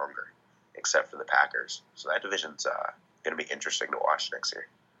lot stronger, except for the Packers. So that division's going to be interesting to watch next year.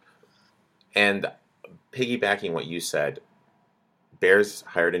 And piggybacking what you said, Bears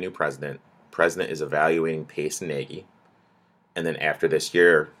hired a new president. President is evaluating Pace and Nagy. And then after this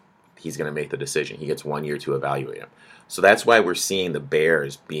year, he's going to make the decision. He gets 1 year to evaluate him. So that's why we're seeing the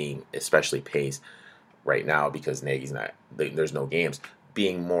Bears being, especially Pace right now, because Nagy's not, there's no games,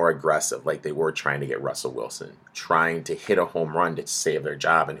 being more aggressive, like they were trying to get Russell Wilson, trying to hit a home run to save their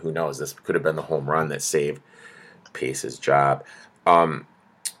job. And who knows, this could have been the home run that saved Pace's job.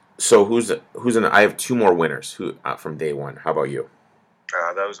 So who's in? I have 2 more winners from day one. How about you?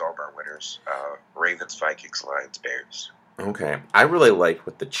 Those are my winners. Ravens, Vikings, Lions, Bears. Okay. I really liked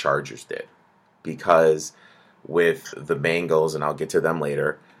what the Chargers did because with the Bengals, and I'll get to them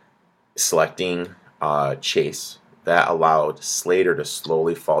later, selecting Chase, that allowed Slater to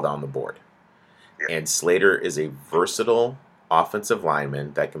slowly fall down the board. Yeah. And Slater is a versatile offensive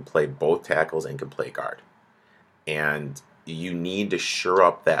lineman that can play both tackles and can play guard. And you need to shore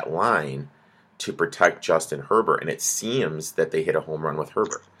up that line to protect Justin Herbert. And it seems that they hit a home run with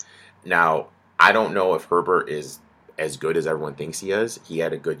Herbert. Now, I don't know if Herbert is as good as everyone thinks he is. He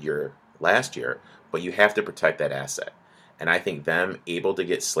had a good year last year, but you have to protect that asset. And I think them able to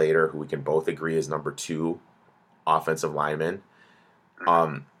get Slater, who we can both agree is number 2 offensive lineman,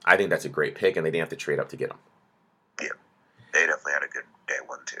 I think that's a great pick, and they didn't have to trade up to get him. Yeah, they definitely had a good day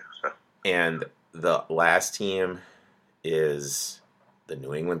one too. So. And the last team is the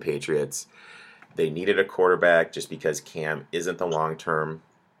New England Patriots. They needed a quarterback just because Cam isn't the long-term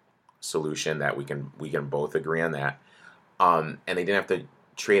solution. That we can both agree on that. And they didn't have to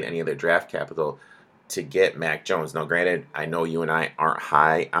trade any of their draft capital to get Mac Jones. Now, granted, I know you and I aren't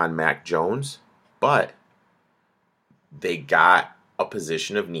high on Mac Jones, but they got a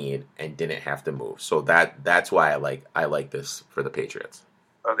position of need and didn't have to move. So that's why I like this for the Patriots.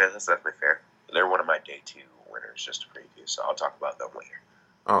 Okay, that's definitely fair. They're one of my day 2 winners, just to preview, so I'll talk about them later.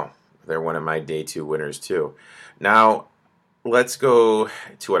 Oh, they're one of my day 2 winners too. Now, let's go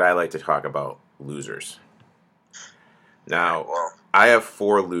to what I like to talk about, losers. Now, I have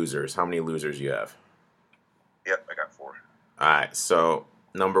 4 losers. How many losers do you have? Yep, I got 4. All right, so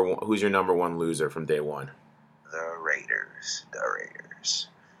number 1, who's your number 1 loser from day 1? The Raiders.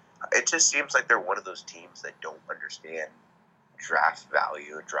 It just seems like they're one of those teams that don't understand draft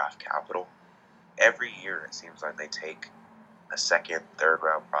value and draft capital. Every year it seems like they take a second, third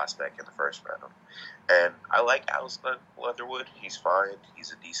round prospect in the first round. And I like Alice Leatherwood. He's fine.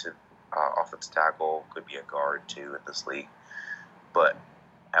 He's a decent offensive tackle. Could be a guard too in this league. But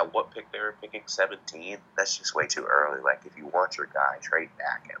at what pick they were picking, 17, that's just way too early. Like, if you want your guy, trade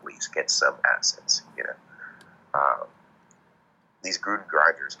back at least. Get some assets, you know. These Gruden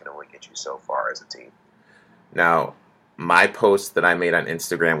grinders can only get you so far as a team. Now, my post that I made on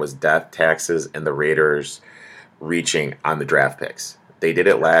Instagram was death, taxes, and the Raiders reaching on the draft picks. They did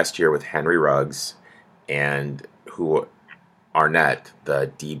it last year with Henry Ruggs and Arnett,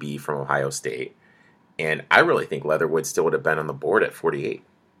 the DB from Ohio State. And I really think Leatherwood still would have been on the board at 48.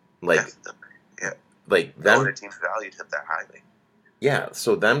 Yeah. Like No them, other teams valued him that highly. yeah.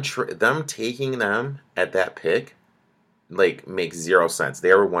 So them taking them at that pick, like, makes zero sense.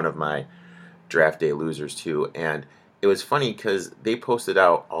 They were one of my draft day losers too, and it was funny because they posted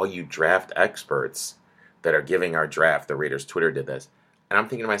out all you draft experts that are giving our draft. The Raiders Twitter did this, and I'm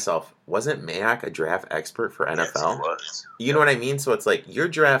thinking to myself, wasn't Mayak a draft expert for NFL? Yes, he was. You know what I mean? So it's like your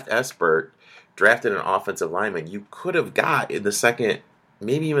draft expert drafted an offensive lineman you could have got in the second,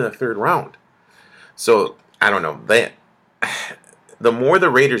 maybe even the third round. So I don't know. The more the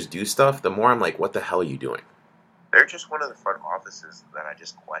Raiders do stuff, the more I'm like, what the hell are you doing? They're just one of the front offices that I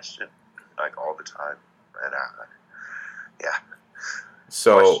just question, like, all the time. And, yeah.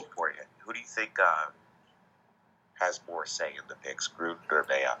 So, question for you. Who do you think has more say in the picks, Gruden or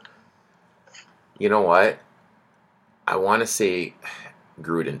Mayock? you know what? I want to say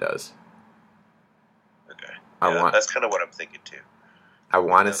Gruden does. Okay. That's kind of what I'm thinking, too. I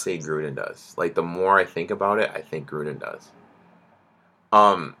want to say Gruden does. Like, the more I think about it, I think Gruden does.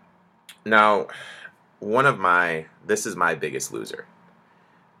 Now, this is my biggest loser,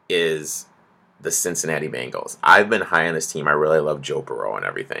 is the Cincinnati Bengals. I've been high on this team. I really love Joe Burrow and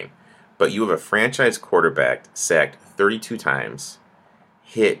everything. But you have a franchise quarterback sacked 32 times,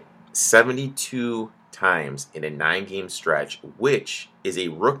 hit 72 times in a 9-game stretch, which is a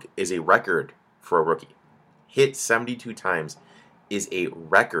record for a rookie. Hit 72 times is a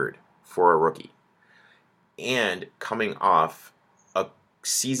record for a rookie. And coming off a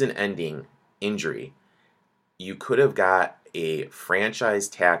season-ending injury, you could have got a franchise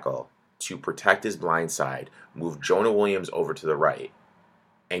tackle to protect his blind side, move Jonah Williams over to the right,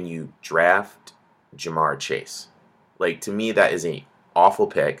 and you draft Jamar Chase. Like, to me, that is an awful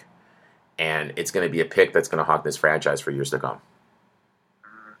pick, and it's going to be a pick that's going to haunt this franchise for years to come.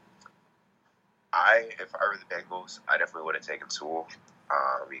 If I were the Bengals, I definitely would have taken Sewell.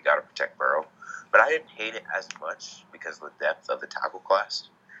 You got to protect Burrow, but I didn't hate it as much because of the depth of the tackle class.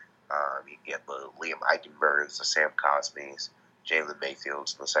 You get the Liam Eichenbergs, the Sam Cosmes, Jalen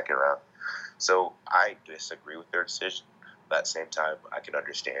Mayfields in the second round. So I disagree with their decision, but at the same time, I can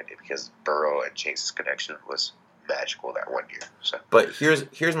understand it because Burrow and Chase's connection was magical that one year. So, but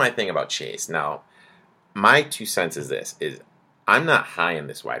here's my thing about Chase. Now, my 2 cents is this: I'm not high in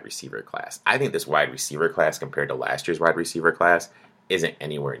this wide receiver class. I think this wide receiver class compared to last year's wide receiver class isn't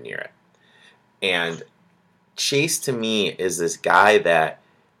anywhere near it. And Chase, to me, is this guy that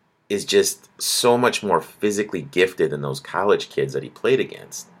is just so much more physically gifted than those college kids that he played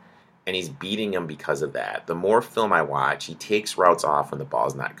against. And he's beating them because of that. The more film I watch, he takes routes off when the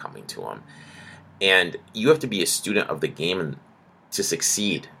ball's not coming to him. And you have to be a student of the game to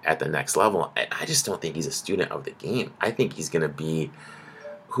succeed at the next level. And I just don't think he's a student of the game. I think he's going to be...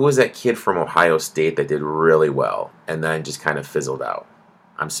 Who was that kid from Ohio State that did really well and then just kind of fizzled out?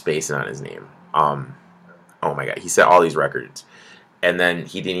 I'm spacing on his name. Oh my God. He set all these records. And then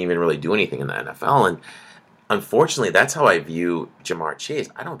he didn't even really do anything in the NFL. And unfortunately, that's how I view Jamar Chase.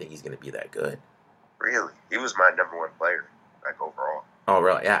 I don't think he's going to be that good. Really? He was my number one player, like, overall. Oh,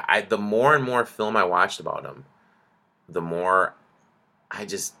 really? Yeah. The more and more film I watched about him, the more I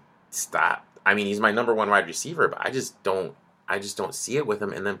just stopped. I mean, he's my number one wide receiver, but I just don't see it with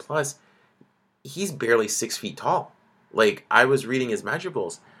him. And then plus, he's barely 6 feet tall. Like, I was reading his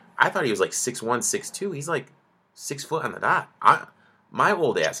measurables. I thought he was like 6'1", 6'2". He's like 6 foot on the dot. My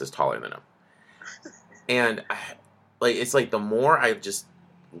old ass is taller than him. And it's like the more I just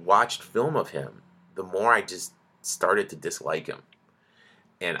watched film of him, the more I just started to dislike him.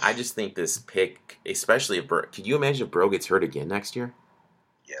 And I just think this pick, especially if can you imagine if Burrow gets hurt again next year?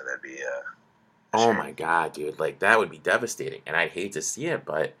 Yeah, that'd be oh my God, dude. Like, that would be devastating. And I'd hate to see it,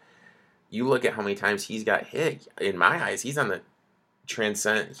 but you look at how many times he's got hit. In my eyes, he's on the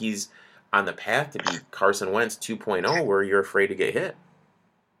he's on the path to be Carson Wentz 2.0, where you're afraid to get hit.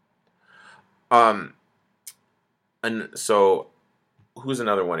 And so, who's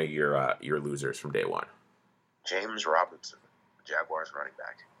another one of your losers from day one? James Robinson, Jaguars running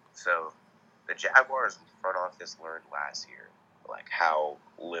back. So, the Jaguars front office learned last year, like, how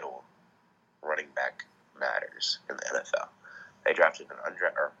little running back matters in the NFL. They drafted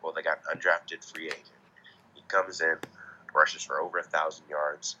they got an undrafted free agent. He comes in, rushes for over 1,000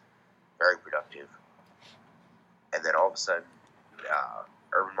 yards, very productive. And then all of a sudden,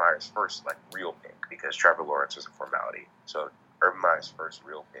 Urban Meyer's first real pick, because Trevor Lawrence was a formality. So Urban Meyer's first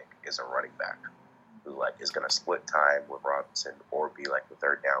real pick is a running back who is going to split time with Robinson or be the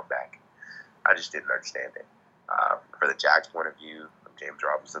third down back. I just didn't understand it. For the Jags' point of view, from James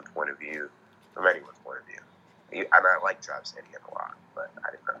Robinson's point of view, from anyone's point of view. I like Travis Etienne a lot, but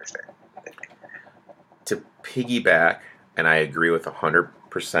I didn't understand. To piggyback, and I agree with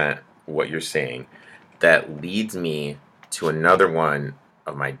 100% what you're saying, that leads me to another one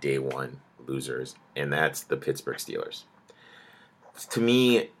of my day one losers, and that's the Pittsburgh Steelers. To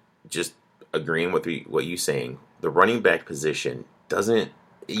me, just agreeing with what you're saying, the running back position doesn't,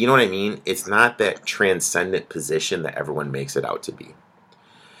 you know what I mean? It's not that transcendent position that everyone makes it out to be.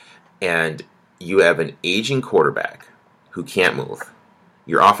 And you have an aging quarterback who can't move.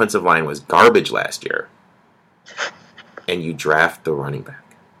 Your offensive line was garbage last year, and you draft the running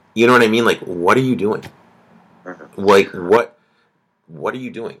back. You know what I mean? What are you doing? What are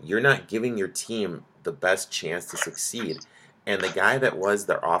you doing? You're not giving your team the best chance to succeed. And the guy that was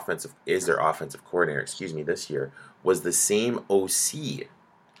their offensive coordinator, this year, was the same OC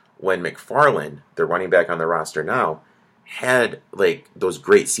when McFarland, the running back on the roster now, had those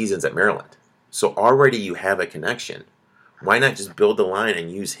great seasons at Maryland. So already you have a connection. Why not just build the line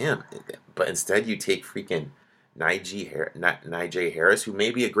and use him? But instead you take freaking Najee Harris, who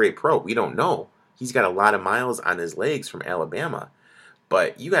may be a great pro. We don't know. He's got a lot of miles on his legs from Alabama.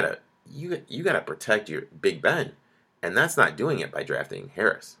 But you gotta protect your Big Ben. And that's not doing it by drafting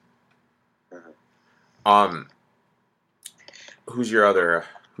Harris. Who's your other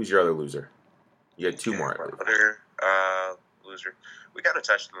loser? You had two more. Other loser. We kind of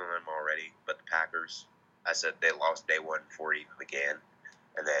touched on them already, but the Packers, I said they lost day one before it even began.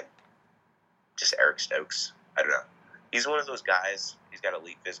 And then just Eric Stokes. I don't know. He's one of those guys. He's got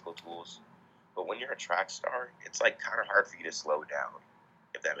elite physical tools. But when you're a track star, it's like kind of hard for you to slow down,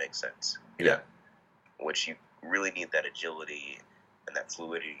 if that makes sense. Yeah. Which you really need that agility and that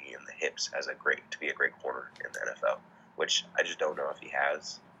fluidity in the hips to be a great corner in the NFL, which I just don't know if he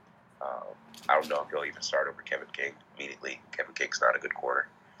has. I don't know if he'll even start over Kevin King immediately. Kevin King's not a good corner.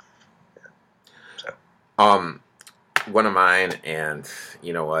 Yeah. So. One of mine, and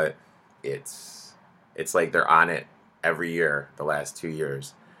you know what? It's like they're on it every year the last 2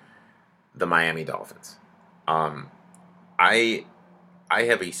 years. The Miami Dolphins. I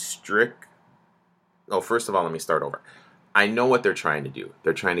have a strict. Oh, first of all, let me start over. I know what they're trying to do.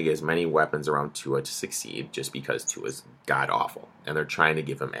 They're trying to get as many weapons around Tua to succeed, just because Tua's god awful, and they're trying to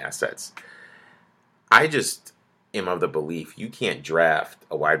give him assets. I just am of the belief you can't draft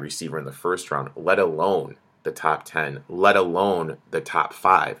a wide receiver in the first round, let alone the top 10, let alone the top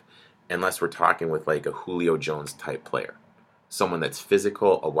 5, unless we're talking with like a Julio Jones type player. Someone that's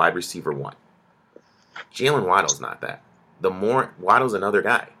physical, a wide receiver 1. Jalen Waddle's not that. Waddle's another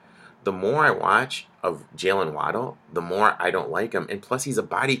guy. The more I watch of Jalen Waddle, the more I don't like him. And plus, he's a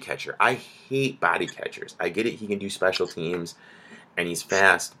body catcher. I hate body catchers. I get it. He can do special teams, and he's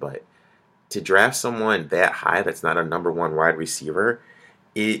fast. But to draft someone that high that's not a number 1 wide receiver,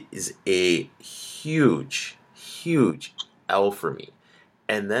 it is a huge, huge L for me.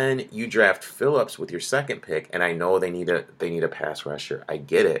 And then you draft Phillips with your second pick, and I know they need a pass rusher. I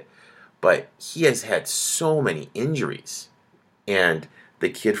get it. But he has had so many injuries. And the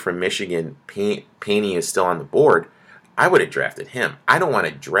kid from Michigan, Paney, is still on the board. I would have drafted him. I don't want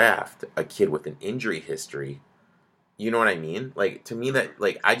to draft a kid with an injury history. You know what I mean? Like, to me, that,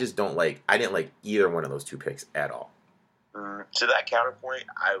 like, I just don't like, I didn't like either one of those 2 picks at all. To that counterpoint,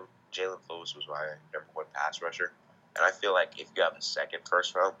 Jalen Phillips was my number 1 pass rusher. And I feel like if you have a second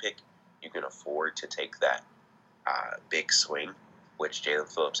first-round pick, you can afford to take that big swing, which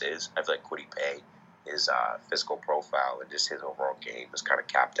Jalen Phillips is. I feel like Kwity Paye, his physical profile and just his overall game is kind of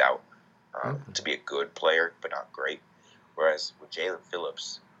capped out to be a good player, but not great. Whereas with Jalen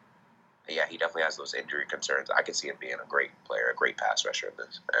Phillips, yeah, he definitely has those injury concerns. I could see him being a great player, a great pass rusher in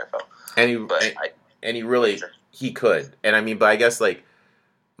this NFL. He could. And I mean, but I guess like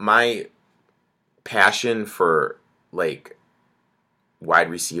my passion for like wide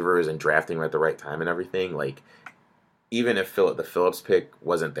receivers and drafting them at the right time and everything, like even if the Phillips pick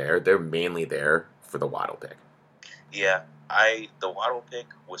wasn't there, they're mainly there for the Waddle pick. Yeah, the Waddle pick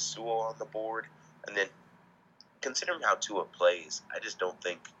was Sewell on the board, and then considering how Tua plays, I just don't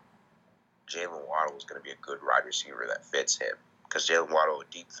think Jalen Waddle is going to be a good wide receiver that fits him, because Jalen Waddle, a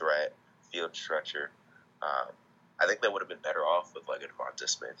deep threat, field stretcher. I think they would have been better off with like a Devonta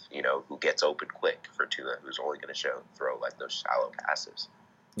Smith, who gets open quick for Tua, who's only going to throw like those shallow passes.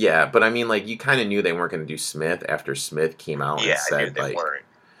 Yeah, but I mean, like, you kind of knew they weren't going to do Smith after Smith came out and said, I knew they like, weren't,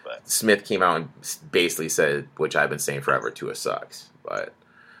 but Smith came out and basically said, which I've been saying forever, Tua sucks. But,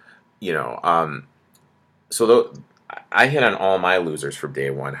 I hit on all my losers from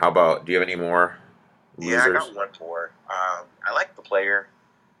day one. How about, do you have any more losers? Yeah, I got one more. I like the player,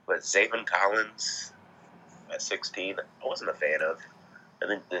 but Zayvon Collins at 16, I wasn't a fan of. I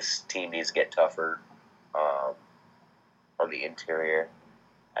think this team needs to get tougher on the interior.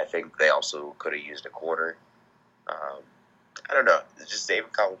 I think they also could have used a corner. I don't know. It's just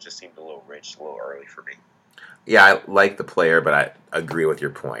Zayvon Collins just seemed a little rich, a little early for me. Yeah, I like the player, but I agree with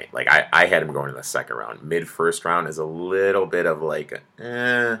your point. Like, I had him going in the second round. Mid-first round is a little bit of like, you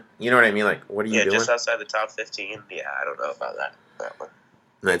know what I mean? Like, what are you doing? Yeah, just outside the top 15. Yeah, I don't know about that one.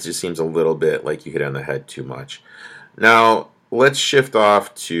 That just seems a little bit like you hit on the head too much. Now, let's shift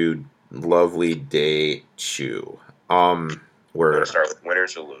off to lovely day 2. We're going to start with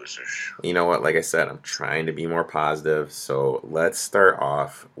winners or losers. You know what? Like I said, I'm trying to be more positive. So let's start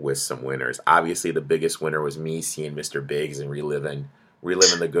off with some winners. Obviously, the biggest winner was me seeing Mr. Biggs and reliving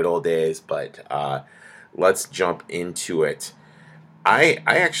the good old days. But let's jump into it. I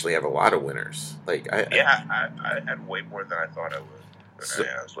actually have a lot of winners. I had way more than I thought I would.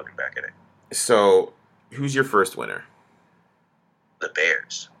 I was looking back at it. So, who's your first winner? The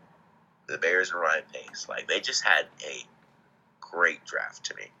Bears. The Bears and Ryan Pace. Like, they just had a great draft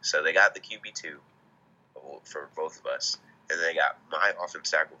to me. So they got the QB2 for both of us, and they got my offensive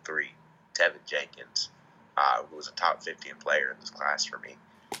tackle 3, Tevin Jenkins, who was a top 15 player in this class for me.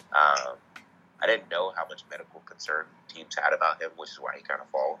 I didn't know how much medical concern teams had about him, which is why he kind of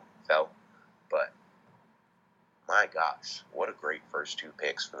fell. But my gosh, what a great first 2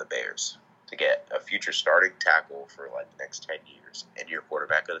 picks for the Bears. to get a future starting tackle for like the next 10 years and your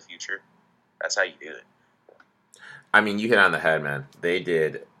quarterback of the future, that's how you do it. I mean, you hit on the head, man. They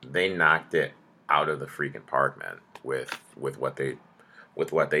knocked it out of the freaking park, man, with what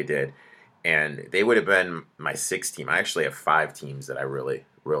they did. And they would have been my sixth team. I actually have 5 teams that I really,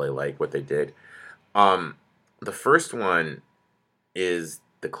 really like what they did. The first one is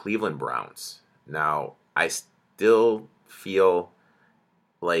the Cleveland Browns. Now, I still feel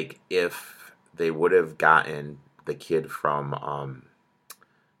like if they would have gotten the kid from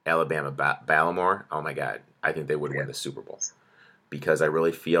Alabama, Baltimore, oh my God, I think they would win the Super Bowl. Because I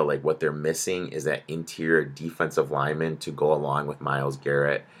really feel like what they're missing is that interior defensive lineman to go along with Myles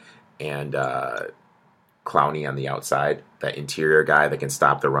Garrett and Clowney on the outside. That interior guy that can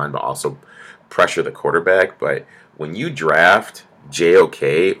stop the run but also pressure the quarterback. But when you draft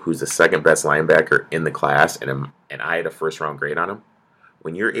JOK, who's the second best linebacker in the class, and I had a first round grade on him,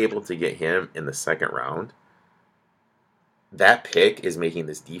 when you're able to get him in the second round, that pick is making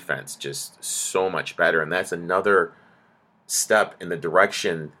this defense just so much better. And that's another step in the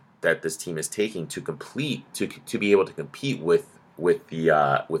direction that this team is taking to be able to compete with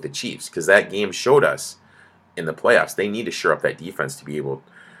the Chiefs, because that game showed us in the playoffs they need to shore up that defense to be able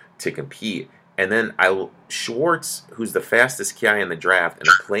to compete. And then Schwartz, who's the fastest guy in the draft and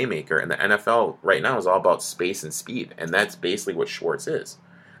a playmaker, and the NFL right now is all about space and speed, and that's basically what Schwartz is.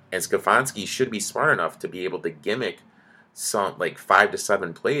 And Stefanski should be smart enough to be able to gimmick some like 5 to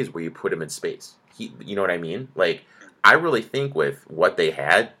 7 plays where you put him in space. You know what I mean? Like, I really think with what they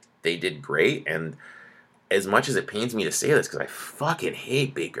had, they did great. And as much as it pains me to say this, because I fucking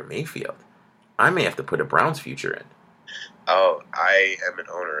hate Baker Mayfield, I may have to put a Browns future in. Oh, I am an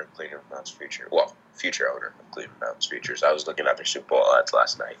owner of Cleveland Browns future. Well, future owner of Cleveland Browns futures. I was looking at their Super Bowl odds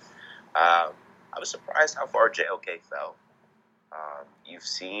last night. I was surprised how far JOK fell. You've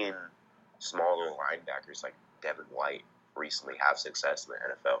seen smaller linebackers like Devin White recently have success in the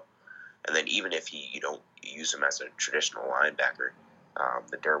NFL. And then even if you don't use him as a traditional linebacker,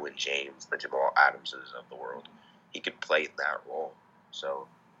 the Derwin James, the Jamal Adamses of the world, he could play in that role. So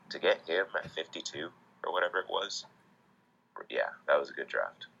to get him at 52 or whatever it was, yeah, that was a good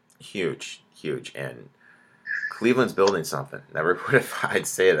draft. Huge. And Cleveland's building something. Never would have thought I'd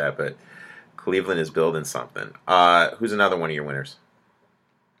say that, but Cleveland is building something. Who's another one of your winners?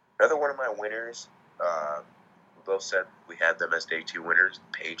 Another one of my winners, we both said we had them as day 2 winners,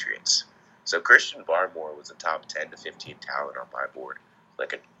 the Patriots. So Christian Barmore was a top 10 to 15 talent on my board.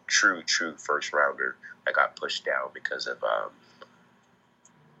 Like a true first rounder that got pushed down because of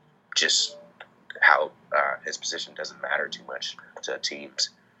just how his position doesn't matter too much to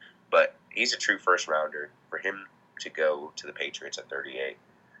teams. But he's a true first rounder. For him to go to the Patriots at 38,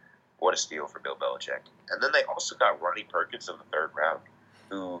 what a steal for Bill Belichick. And then they also got Ronnie Perkins in the 3rd round,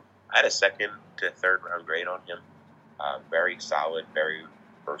 who I had a 2nd to 3rd round grade on him. Very solid, very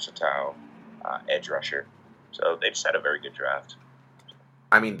versatile edge rusher. So they just had a very good draft.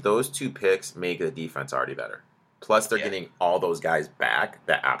 I mean, those 2 picks make the defense already better. Plus, they're getting all those guys back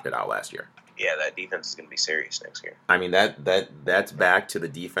that opted out last year. Yeah, that defense is going to be serious next year. I mean, that's back to the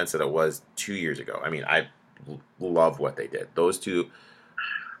defense that it was 2 years ago. I mean, I love what they did. Those 2,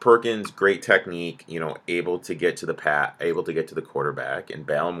 Perkins, great technique, able to get to the able to get to the quarterback, and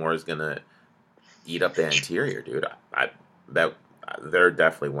Baltimore is going to eat up the interior, dude. They're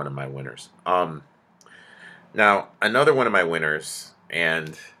definitely one of my winners. Now, another one of my winners,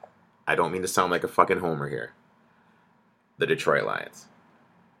 and I don't mean to sound like a fucking homer here, the Detroit Lions.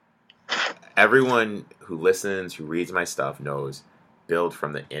 Everyone who listens, who reads my stuff knows build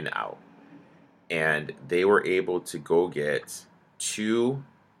from the in out. And they were able to go get 2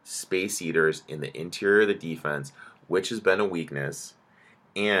 space eaters in the interior of the defense, which has been a weakness.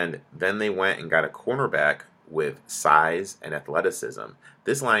 And then they went and got a cornerback with size and athleticism.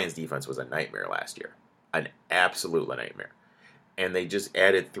 This Lions defense was a nightmare last year. An absolute nightmare. And they just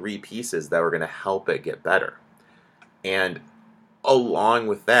added 3 pieces that were going to help it get better. And along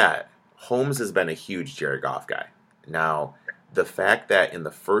with that, Holmes has been a huge Jared Goff guy. Now, the fact that in the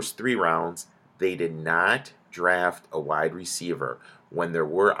first 3 rounds, they did not draft a wide receiver when there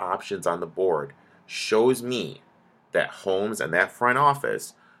were options on the board shows me that Holmes and that front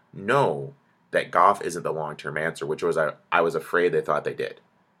office know that Goff isn't the long-term answer, which was I was afraid they thought they did.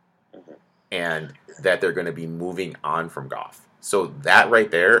 And that they're going to be moving on from Goff. So that right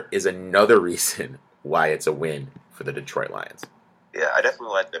there is another reason why it's a win for the Detroit Lions. Yeah, I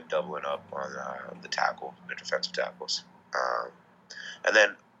definitely like them doubling up on the defensive tackles. And then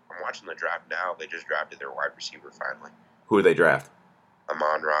I'm watching the draft now. They just drafted their wide receiver finally. Who did they draft?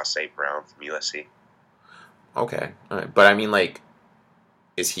 Amon-Ra St. Brown from USC. Okay. All right. But I mean, like,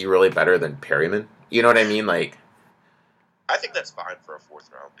 is he really better than Perryman? You know what I mean? Like, I think that's fine for a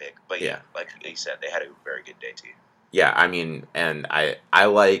 4th-round pick. But yeah, like you said, they had a very good day too. yeah. I mean, and I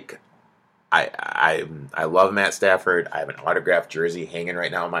like. I love Matt Stafford. I have an autographed jersey hanging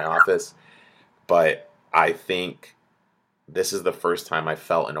right now in my office. But I think this is the first time I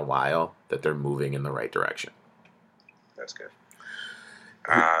felt in a while that they're moving in the right direction. That's good.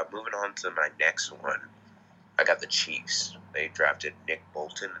 Moving on to my next one, I got the Chiefs. They drafted Nick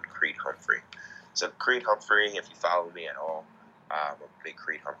Bolton and Creed Humphrey. So Creed Humphrey, if you follow me at all, I'm a big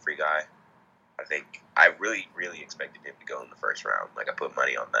Creed Humphrey guy. I think I really, really expected him to go in the first round. Like, I put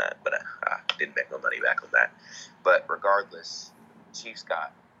money on that, but I didn't make no money back on that. But regardless, Chiefs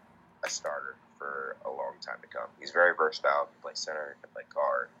got a starter for a long time to come. He's very versatile. He can play center, he can play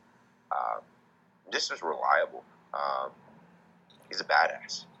guard. Just as reliable. He's a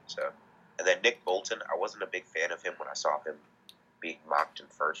badass. So, and then Nick Bolton, I wasn't a big fan of him when I saw him being mocked in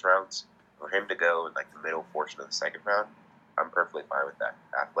first rounds. For him to go in like the middle portion of the second round, I'm perfectly fine with that.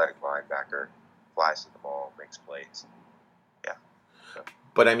 Athletic linebacker, flies to the ball, makes plays. Yeah. So.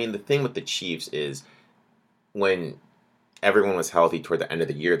 But I mean, the thing with the Chiefs is when everyone was healthy toward the end of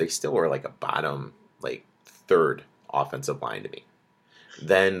the year, they still were like a bottom, like third offensive line to me.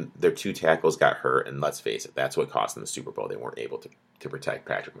 Then their 2 tackles got hurt, and let's face it, that's what cost them the Super Bowl. They weren't able to protect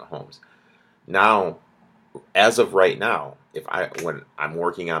Patrick Mahomes. Now, as of right now, when I'm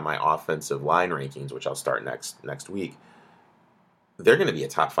working on my offensive line rankings, which I'll start next week, they're going to be a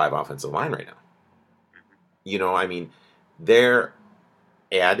top 5 offensive line right now. You know, I mean, their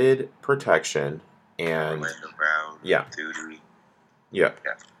added protection and Orlando Brown, yeah, Thudi. Yeah.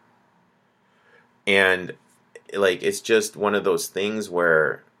 And like, it's just one of those things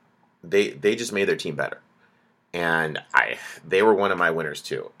where they just made their team better. And they were one of my winners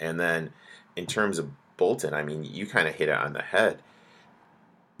too. And then in terms of Bolton, I mean, you kind of hit it on the head.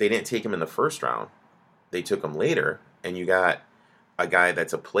 They didn't take him in the first round. They took him later, and you got a guy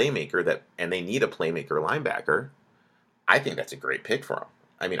that's a playmaker and they need a playmaker linebacker. I think that's a great pick for him.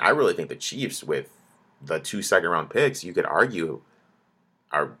 I mean, I really think the Chiefs, with the 2 second-round picks, you could argue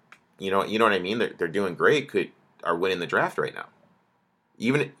are, you know what I mean? They're doing great. Are winning the draft right now.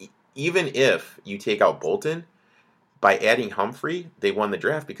 Even if you take out Bolton, by adding Humphrey, they won the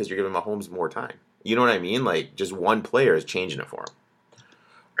draft because you're giving Mahomes more time. You know what I mean? Like, just one player is changing it for him.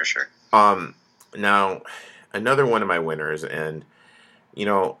 For sure. Now, another one of my winners, and you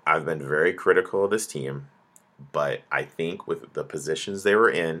know, I've been very critical of this team, but I think with the positions they were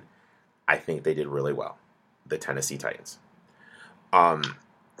in, I think they did really well. The Tennessee Titans.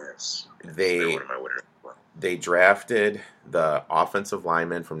 Yes. They one of my winners. They drafted the offensive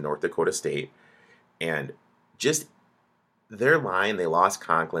lineman from North Dakota State, and just their line, they lost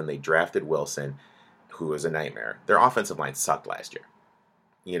Conklin, they drafted Wilson, who was a nightmare. Their offensive line sucked last year.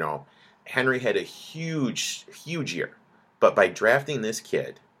 You know, Henry had a huge year. But by drafting this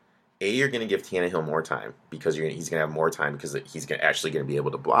kid, you're going to give Tannehill more time because he's going to have more time because he's actually going to be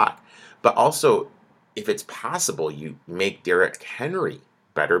able to block. But also, if it's possible, you make Derrick Henry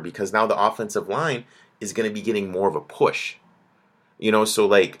better because now the offensive line is going to be getting more of a push. You know, so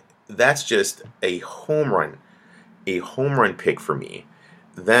like that's just a home run pick for me.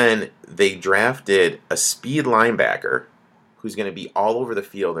 Then they drafted a speed linebacker who's going to be all over the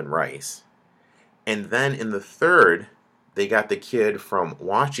field in Rice. And then in the third, they got the kid from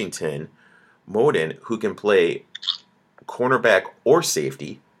Washington, Moden, who can play cornerback or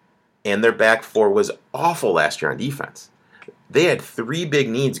safety. And their back 4 was awful last year on defense. They had 3 big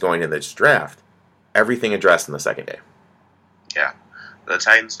needs going into this draft. Everything addressed in the second day. Yeah, the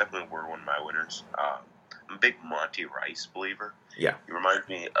Titans definitely were one of my winners. I'm a big Monty Rice believer. Yeah. He reminds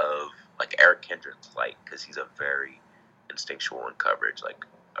me of like Eric Kendrick's light because he's a very instinctual in coverage, like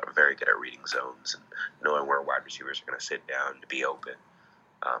very good at reading zones and knowing where wide receivers are going to sit down to be open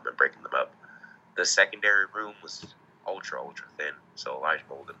and breaking them up. The secondary room was ultra thin, so Elijah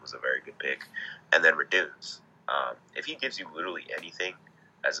Molden was a very good pick. And then Reduce. If he gives you literally anything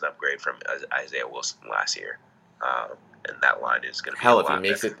as an upgrade from Isaiah Wilson last year, and that line is going to be hell.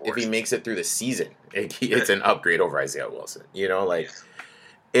 If he makes it through the season, it's an upgrade over Isaiah Wilson. You know, like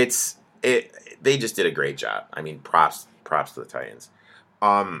they just did a great job. I mean, props to the Titans.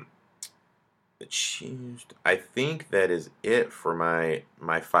 I think that is it for my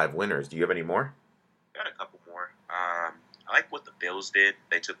 5 winners. Do you have any more? Got a couple more. I like what the Bills did.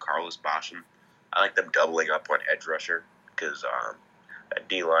 They took Carlos Basham. I like them doubling up on edge rusher because that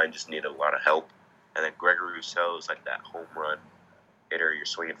D-line just needed a lot of help. And then Gregory Rousseau is like that home run hitter. You're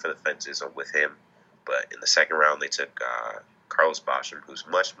swinging for the fences with him. But in the second round, they took Carlos Basham, who's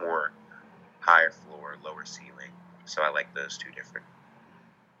much more higher floor, lower ceiling. So I like those 2 different.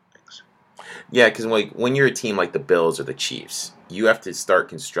 Yeah, because like when you're a team like the Bills or the Chiefs, you have to start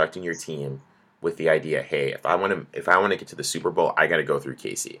constructing your team with the idea, hey, if I want to get to the Super Bowl, I got to go through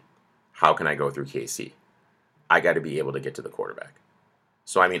KC. How can I go through KC? I got to be able to get to the quarterback.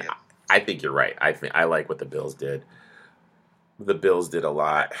 So I mean, Yeah. I think you're right. I like what the Bills did. The Bills did a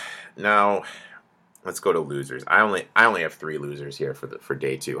lot. Now let's go to losers. I only have 3 losers here for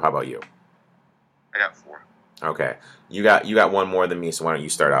day 2. How about you? I got 4. Okay, you got one more than me. So why don't you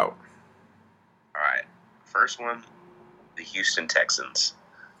start out? All right. First one, the Houston Texans.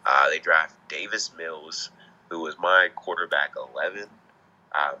 They draft Davis Mills, who was my quarterback 11.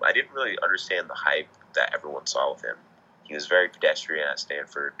 I didn't really understand the hype that everyone saw with him. He was very pedestrian at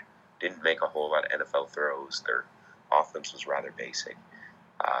Stanford, didn't make a whole lot of NFL throws. Their offense was rather basic.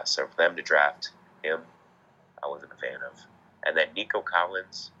 So for them to draft him, I wasn't a fan of. And then Nico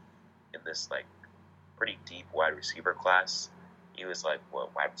Collins in this like pretty deep wide receiver class. He was like,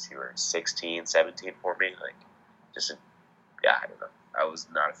 what, wide receiver 16, 17 for me? Like, I don't know. I was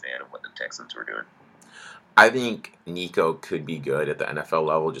not a fan of what the Texans were doing. I think Nico could be good at the NFL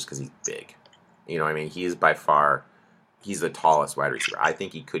level just because he's big. You know what I mean? He's the tallest wide receiver. I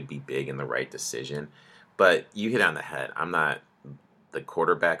think he could be big in the right decision. But you hit on the head. I'm not the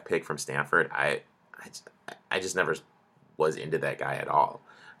quarterback pick from Stanford. I just never was into that guy at all.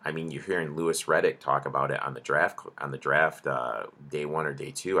 I mean, you're hearing Louis Riddick talk about it on the draft day 1 or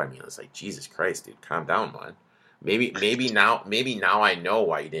day 2. I mean, it's like, Jesus Christ, dude, calm down, man. Maybe now I know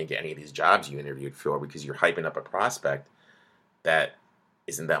why you didn't get any of these jobs you interviewed for, because you're hyping up a prospect that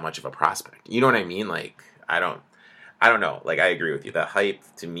isn't that much of a prospect. You know what I mean? Like, I don't know. Like, I agree with you. The hype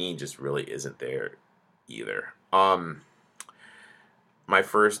to me just really isn't there either. My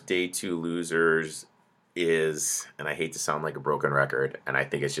first day 2 losers is, and I hate to sound like a broken record, and I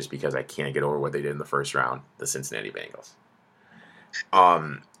think it's just because I can't get over what they did in the first round, the Cincinnati Bengals.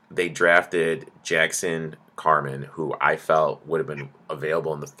 They drafted Jackson Carman, who I felt would have been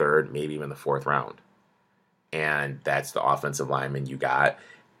available in the 3rd, maybe even the 4th round. And that's the offensive lineman you got.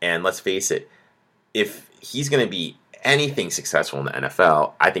 And let's face it, if he's going to be anything successful in the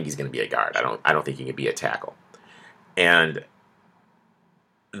NFL, I think he's going to be a guard. I don't think he can be a tackle. And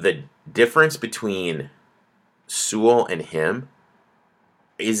the difference between Sewell and him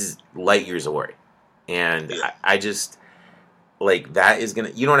is light years away. And I just, like, that is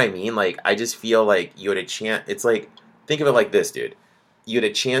going to, you know what I mean? Like, I just feel like you had a chance. It's like, think of it like this, dude. You had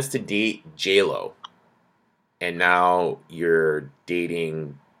a chance to date J-Lo, and now you're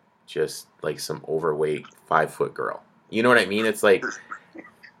dating just, like, some overweight 5-foot girl. You know what I mean? It's like,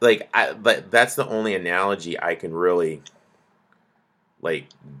 but that's the only analogy I can really, like,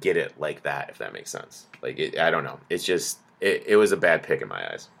 get it like that, if that makes sense. Like, I don't know. It's just, it was a bad pick in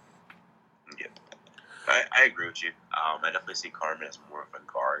my eyes. Yeah, I agree with you. I definitely see Carmen as more of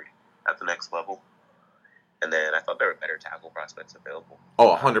a guard at the next level. And then I thought there were better tackle prospects available.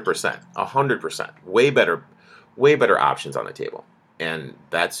 Oh, 100%. 100%. Way better options on the table. And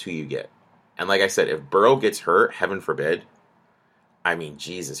that's who you get. And like I said, if Burrow gets hurt, heaven forbid, I mean,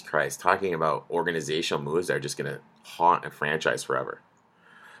 Jesus Christ, talking about organizational moves that are just going to haunt a franchise forever.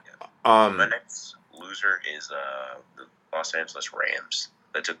 My next loser is the Los Angeles Rams.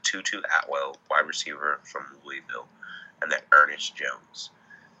 They took Tutu Atwell, wide receiver from Louisville, and then Ernest Jones.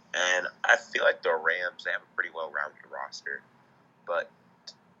 And I feel like the Rams, they have a pretty well-rounded roster, but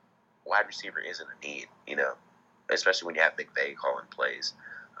wide receiver isn't a need, you know, especially when you have McVay calling plays.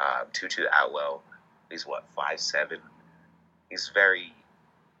 Tutu Atwell, he's 5'7". He's a very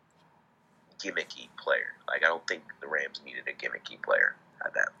gimmicky player. Like, I don't think the Rams needed a gimmicky player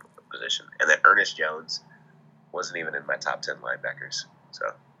at that position. And then Ernest Jones wasn't even in my top 10 linebackers. So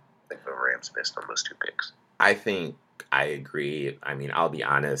I think the Rams missed on those 2 picks. I think I agree. I mean, I'll be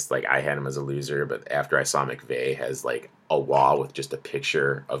honest, like, I had him as a loser, but after I saw McVay has, like, a wall with just a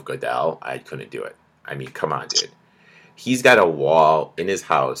picture of Goodell, I couldn't do it. I mean, come on, dude. He's got a wall in his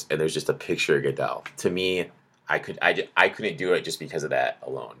house, and there's just a picture of Goodell. To me, I couldn't do it just because of that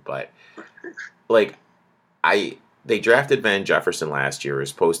alone. But, like, they drafted Van Jefferson last year. It was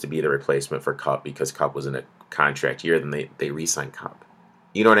supposed to be the replacement for Kupp because Kupp was in a contract year. Then they re-signed Kupp.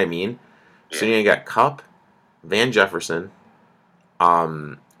 You know what I mean? Yeah. So you got Kupp, Van Jefferson,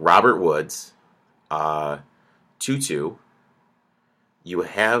 Robert Woods, Tutu. You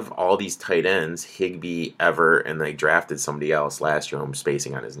have all these tight ends, Higbee, Everett, and they drafted somebody else last year. I'm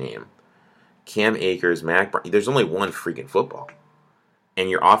spacing on his name. Cam Akers, Mac Brown. There's only one freaking football. And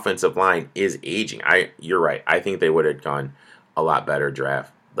your offensive line is aging. You're right. I think they would have gone a lot better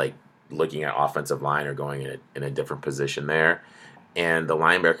draft, like looking at offensive line or going in a different position there. And the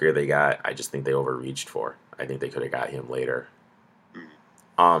linebacker they got, I just think they overreached for. I think they could have got him later.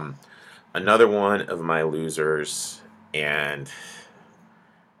 Another one of my losers, and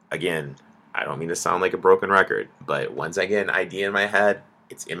again, I don't mean to sound like a broken record, but once I get an idea in my head,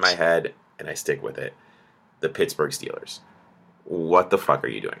 it's in my head, and I stick with it. The Pittsburgh Steelers. What the fuck are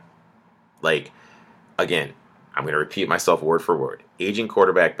you doing? Like, again, I'm going to repeat myself word for word. Aging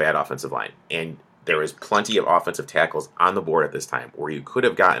quarterback, bad offensive line. And there was plenty of offensive tackles on the board at this time where you could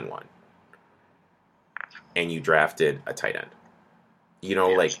have gotten one. And you drafted a tight end. You know,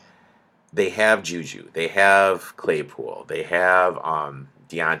 like, they have Juju. They have Claypool. They have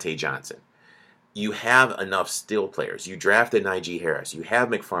Deontay Johnson. You have enough skill players. You drafted Najee Harris. You have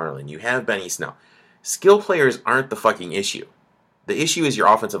McFarland. You have Benny Snell. Skill players aren't the fucking issue. The issue is your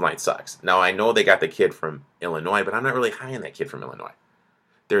offensive line sucks. Now, I know they got the kid from Illinois, but I'm not really high on that kid from Illinois.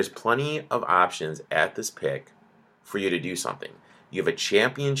 There's plenty of options at this pick for you to do something. You have a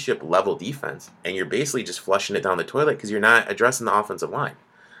championship-level defense, and you're basically just flushing it down the toilet because you're not addressing the offensive line.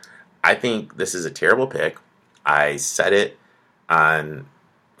 I think this is a terrible pick. I said it on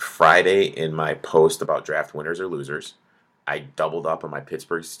Friday in my post about draft winners or losers. I doubled up on my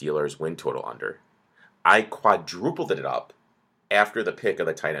Pittsburgh Steelers win total under. I quadrupled it up after the pick of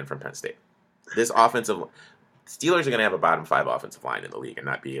the tight end from Penn State. This offensive Steelers are going to have a bottom 5 offensive line in the league and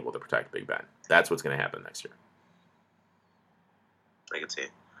not be able to protect Big Ben. That's what's going to happen next year. I can see.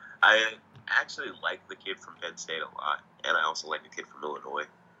 I actually like the kid from Penn State a lot, and I also like the kid from Illinois.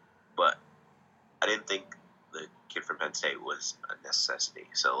 But I didn't think the kid from Penn State was a necessity.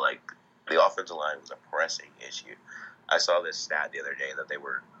 So, like, the offensive line was a pressing issue. I saw this stat the other day that they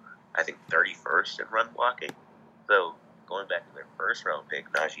were, I think, 31st in run blocking. So, going back to their first round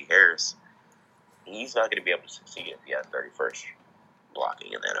pick, Najee Harris, he's not going to be able to succeed if he has 31st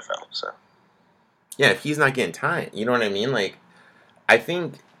blocking in the NFL. So, yeah, if he's not getting time, you know what I mean? Like, I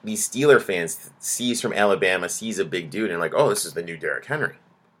think these Steeler fans sees from Alabama, sees a big dude, and like, oh, this is the new Derrick Henry.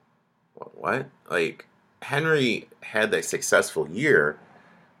 What? Like, Henry had that successful year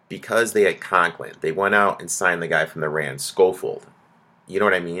because they had Conklin. They went out and signed the guy from the Rams, Schofield. You know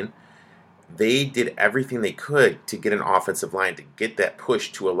what I mean? They did everything they could to get an offensive line to get that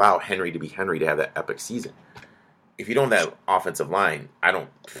push to allow Henry to be Henry to have that epic season. If you don't have that offensive line, I don't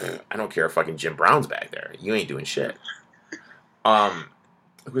care if fucking Jim Brown's back there. You ain't doing shit.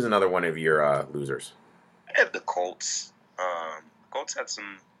 Who's another one of your losers? I have the Colts. Colts had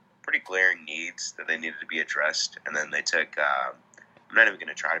some pretty glaring needs that they needed to be addressed, and then they took, I'm not even going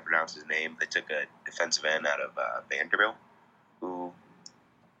to try to pronounce his name, they took a defensive end out of Vanderbilt, who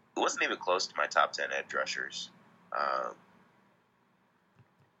wasn't even close to my top 10 edge rushers.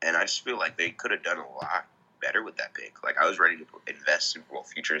 And I just feel like they could have done a lot better with that pick. Like, I was ready to invest Super Bowl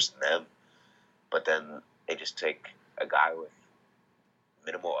futures in them, but then they just take a guy with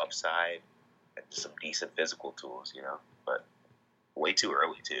minimal upside and some decent physical tools, you know, but way too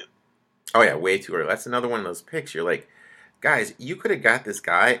early, too. Oh, yeah, way too early. That's another one of those picks. You're like, guys, you could have got this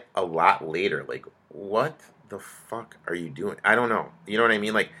guy a lot later. Like, what the fuck are you doing? I don't know. You know what I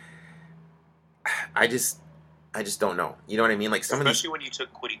mean? Like, I just don't know. You know what I mean? Like, especially when you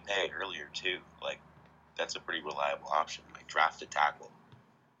took Kwity Paye earlier, too. Like, that's a pretty reliable option. Like, draft a tackle.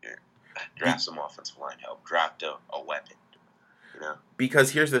 Draft some offensive line help. Draft a weapon. You know?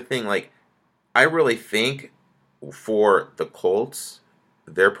 Because here's the thing. Like, I really think for the Colts,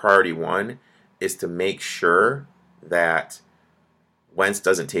 their priority one is to make sure that Wentz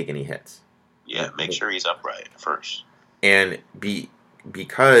doesn't take any hits. Yeah, make sure he's upright first. And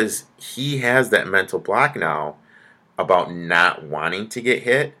because he has that mental block now about not wanting to get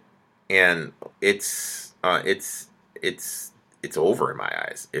hit, and it's over in my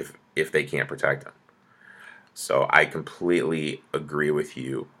eyes if they can't protect him. So I completely agree with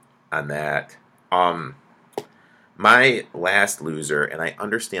you on that. My last loser, and I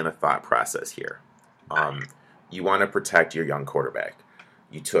understand the thought process here. You want to protect your young quarterback.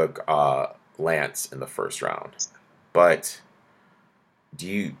 You took Lance in the first round, but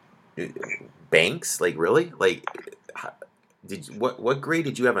Banks? Like, really? Like, what grade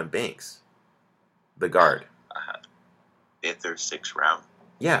did you have on Banks? The guard. 5th or 6th round.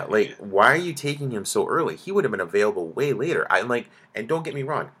 Yeah, like, why are you taking him so early? He would have been available way later. And don't get me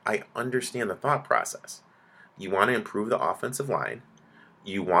wrong, I understand the thought process. You want to improve the offensive line.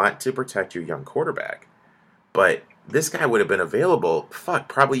 You want to protect your young quarterback. But this guy would have been available,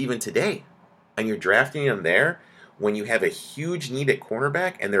 probably even today. And you're drafting him there when you have a huge need at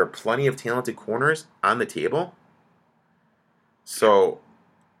cornerback and there are plenty of talented corners on the table. So,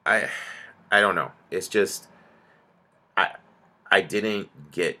 I don't know. It's just, I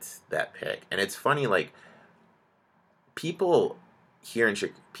didn't get that pick. And it's funny, like, people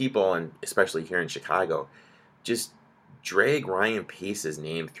and especially here in Chicago, just drag Ryan Pace's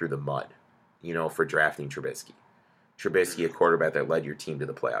name through the mud. for drafting Trubisky. Trubisky, a quarterback that led your team to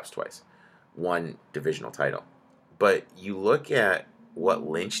the playoffs twice, won divisional title. But you look at what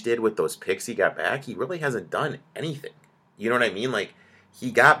Lynch did with those picks he got back, he really hasn't done anything. You know what I mean? Like, he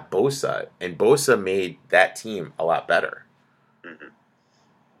got Bosa, and Bosa made that team a lot better. Mm-hmm.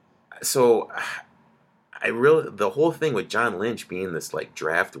 So, the whole thing with John Lynch being this, like,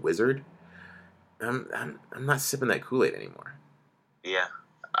 draft wizard, I'm not sipping that Kool-Aid anymore. Yeah.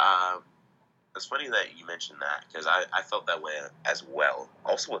 It's funny that you mentioned that because I felt that way as well.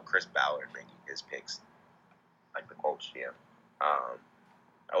 Also with Chris Ballard making his picks, like the Colts GM.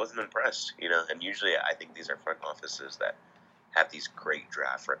 I wasn't impressed, and usually I think these are front offices that have these great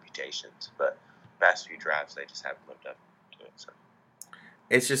draft reputations, but past few drafts they just haven't lived up to it. So.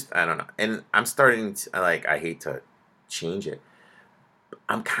 It's just, I don't know. And I'm starting to, I hate to change it.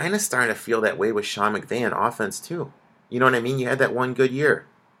 I'm kind of starting to feel that way with Sean McVay on offense too. You know what I mean? You had that one good year.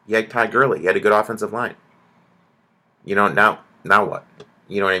 You had Todd Gurley. You had a good offensive line. Now what?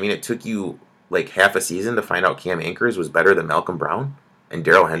 You know what I mean? It took you like half a season to find out Cam Akers was better than Malcolm Brown and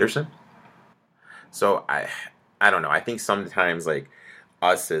Darrell Henderson. So I don't know. I think sometimes like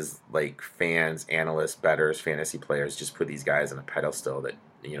us as like fans, analysts, bettors, fantasy players just put these guys on a pedestal that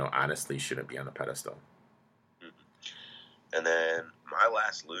honestly shouldn't be on the pedestal. And then my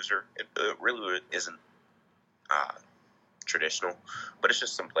last loser, it really isn't traditional, but it's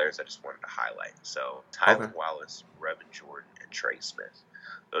just some players I just wanted to highlight. So Tylan Wallace, Brevin Jordan, and Trey Smith.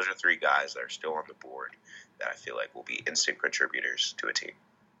 Those are three guys that are still on the board that I feel like will be instant contributors to a team.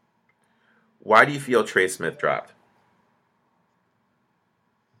 Why do you feel Trey Smith dropped?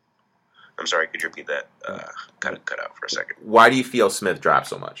 I'm sorry, could you repeat that? Kind of cut out for a second. Why do you feel Smith dropped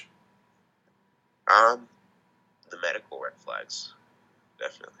so much? The medical red flags,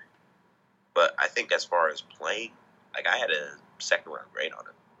 definitely. But I think as far as playing, like I had a second round grade on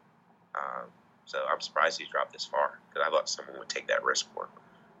him. So I'm surprised he's dropped this far because I thought someone would take that risk for him.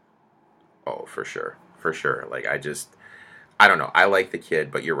 Oh, for sure. For sure. Like, I don't know. I like the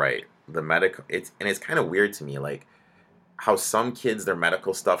kid, but you're right. The medical, it's kind of weird to me, like, how some kids, their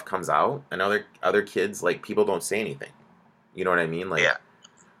medical stuff comes out, and other kids, like, people don't say anything. You know what I mean? Like, yeah.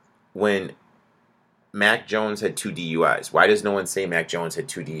 When Mac Jones had 2 DUIs, why does no one say Mac Jones had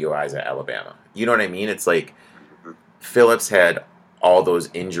 2 DUIs at Alabama? You know what I mean? It's like, Phillips had all those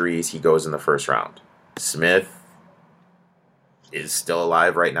injuries, he goes in the first round. Smith is still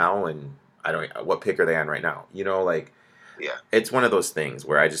alive right now, and what pick are they on right now? Yeah. It's one of those things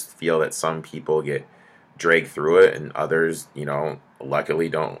where I just feel that some people get dragged through it and others, luckily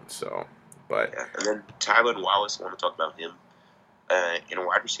don't. So, but yeah. And then Tylan Wallace, I want to talk about him. In a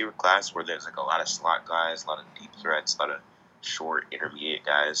wide receiver class where there's like a lot of slot guys, a lot of deep threats, a lot of short, intermediate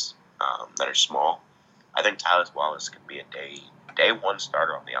guys that are small, I think Tylan Wallace can be a day one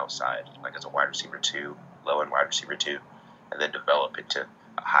starter on the outside, like as a wide receiver 2, low end wide receiver 2, and then develop into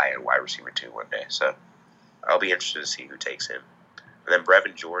a high end wide receiver 2 one day. So I'll be interested to see who takes him. And then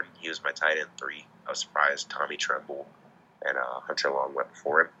Brevin Jordan, he was my tight end 3. I was surprised Tommy Tremble and Hunter Long went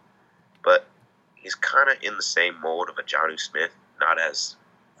before him. But he's kind of in the same mold of a Jonnu Smith, not as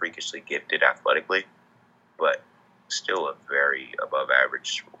freakishly gifted athletically, but still a very above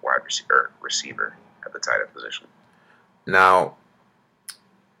average wide receiver at the tight end position. Now,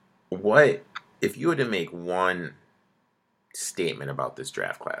 what if you were to make one statement about this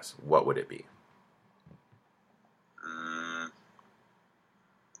draft class, what would it be?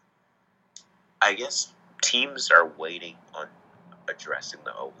 I guess teams are waiting on addressing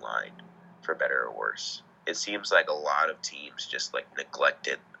the O-line for better or worse. It seems like a lot of teams just like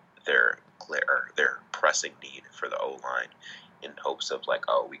neglected their pressing need for the O-line in hopes of like,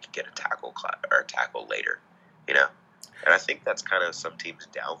 oh, we could get a tackle later, And I think that's kind of some teams'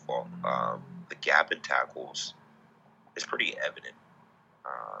 downfall. The gap in tackles is pretty evident.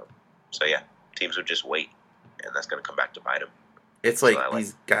 So yeah, teams would just wait, and that's going to come back to bite them. It's like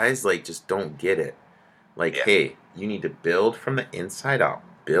these guys like just don't get it. Like, hey, you need to build from the inside out.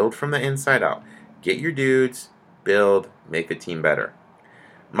 Build from the inside out. Get your dudes, build, make the team better.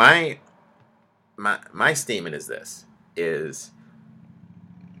 My statement is this,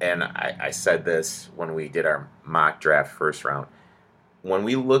 and I said this when we did our mock draft first round. When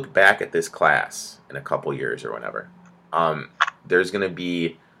we look back at this class in a couple years or whenever, there's going to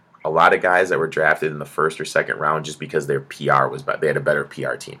be a lot of guys that were drafted in the first or second round just because their PR was better. They had a better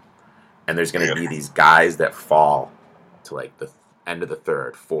PR team. And there's going to be these guys that fall to like the end of the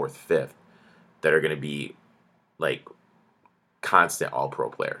third, fourth, fifth that are going to be like constant all-pro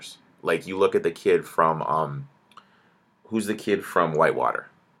players. Like you look at the kid from who's the kid from Whitewater,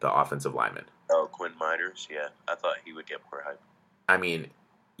 the offensive lineman? Oh, Quinn Miners. Yeah, I thought he would get more hype. I mean,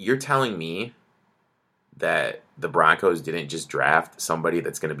 you're telling me that the Broncos didn't just draft somebody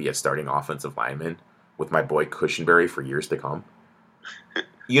that's going to be a starting offensive lineman with my boy Cushenberry for years to come?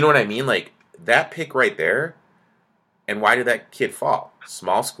 You know what I mean? Like, that pick right there, and why did that kid fall?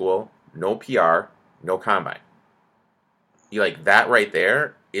 Small school, no PR, no combine. You like that right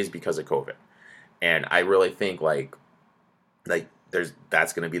there is because of COVID. And I really think like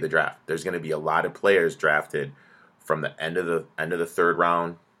that's going to be the draft. There's going to be a lot of players drafted from the end of the third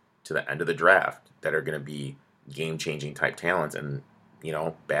round to the end of the draft that are going to be game-changing type talents, and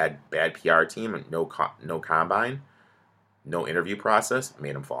bad PR team and no combine, no interview process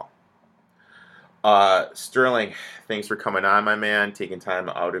made them fall. Sterling, thanks for coming on, my man, taking time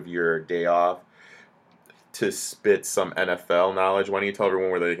out of your day off to spit some NFL knowledge. Why don't you tell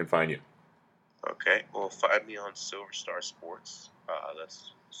everyone where they can find you? Okay, well, find me on Silverstar Sports.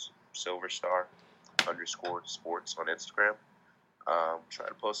 That's Silverstar _sports on Instagram. Try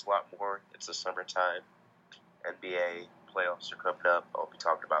to post a lot more. It's the summertime. NBA playoffs are coming up. I'll be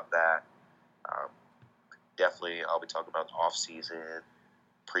talking about that. Definitely, I'll be talking about the off-season,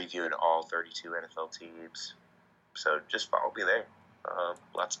 previewing all 32 NFL teams. So just follow me there.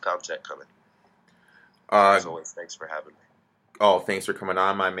 Lots of content coming. As always, thanks for having me. Oh, thanks for coming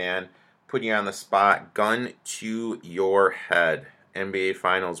on, my man. Putting you on the spot. Gun to your head. NBA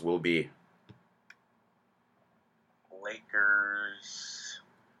Finals will be Lakers,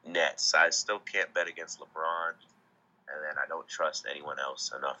 Nets. I still can't bet against LeBron, and then I don't trust anyone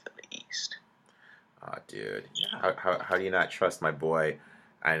else enough in the East. Oh, dude. How do you not trust my boy?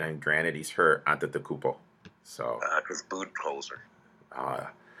 And granted, he's hurt, Antetokounmpo. So. Because Budenholzer.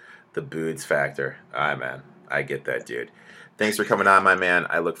 The Boods factor. Man. I get that, dude. Thanks for coming on, my man.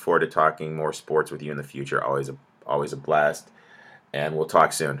 I look forward to talking more sports with you in the future. Always a blast. And we'll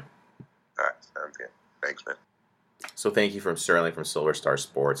talk soon. All right. Sounds good. Thanks, man. So thank you from Sterling from Silverstar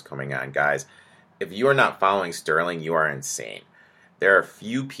Sports coming on. Guys, if you are not following Sterling, you are insane. There are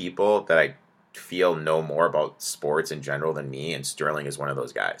few people that I feel know more about sports in general than me, and Sterling is one of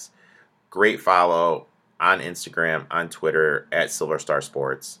those guys. Great follow on Instagram, on Twitter, at Silverstar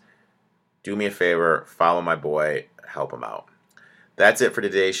Sports. Do me a favor, follow my boy, help him out. That's it for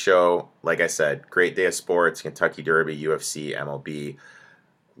today's show. Like I said, great day of sports, Kentucky Derby, UFC, MLB.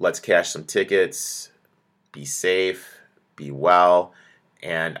 Let's cash some tickets. Be safe, be well,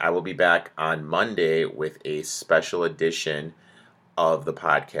 and I will be back on Monday with a special edition of the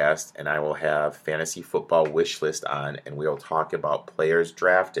podcast, and I will have Fantasy Football Wish List on, and we'll talk about players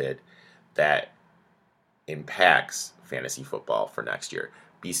drafted that impacts fantasy football for next year.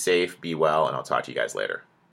 Be safe, be well, and I'll talk to you guys later.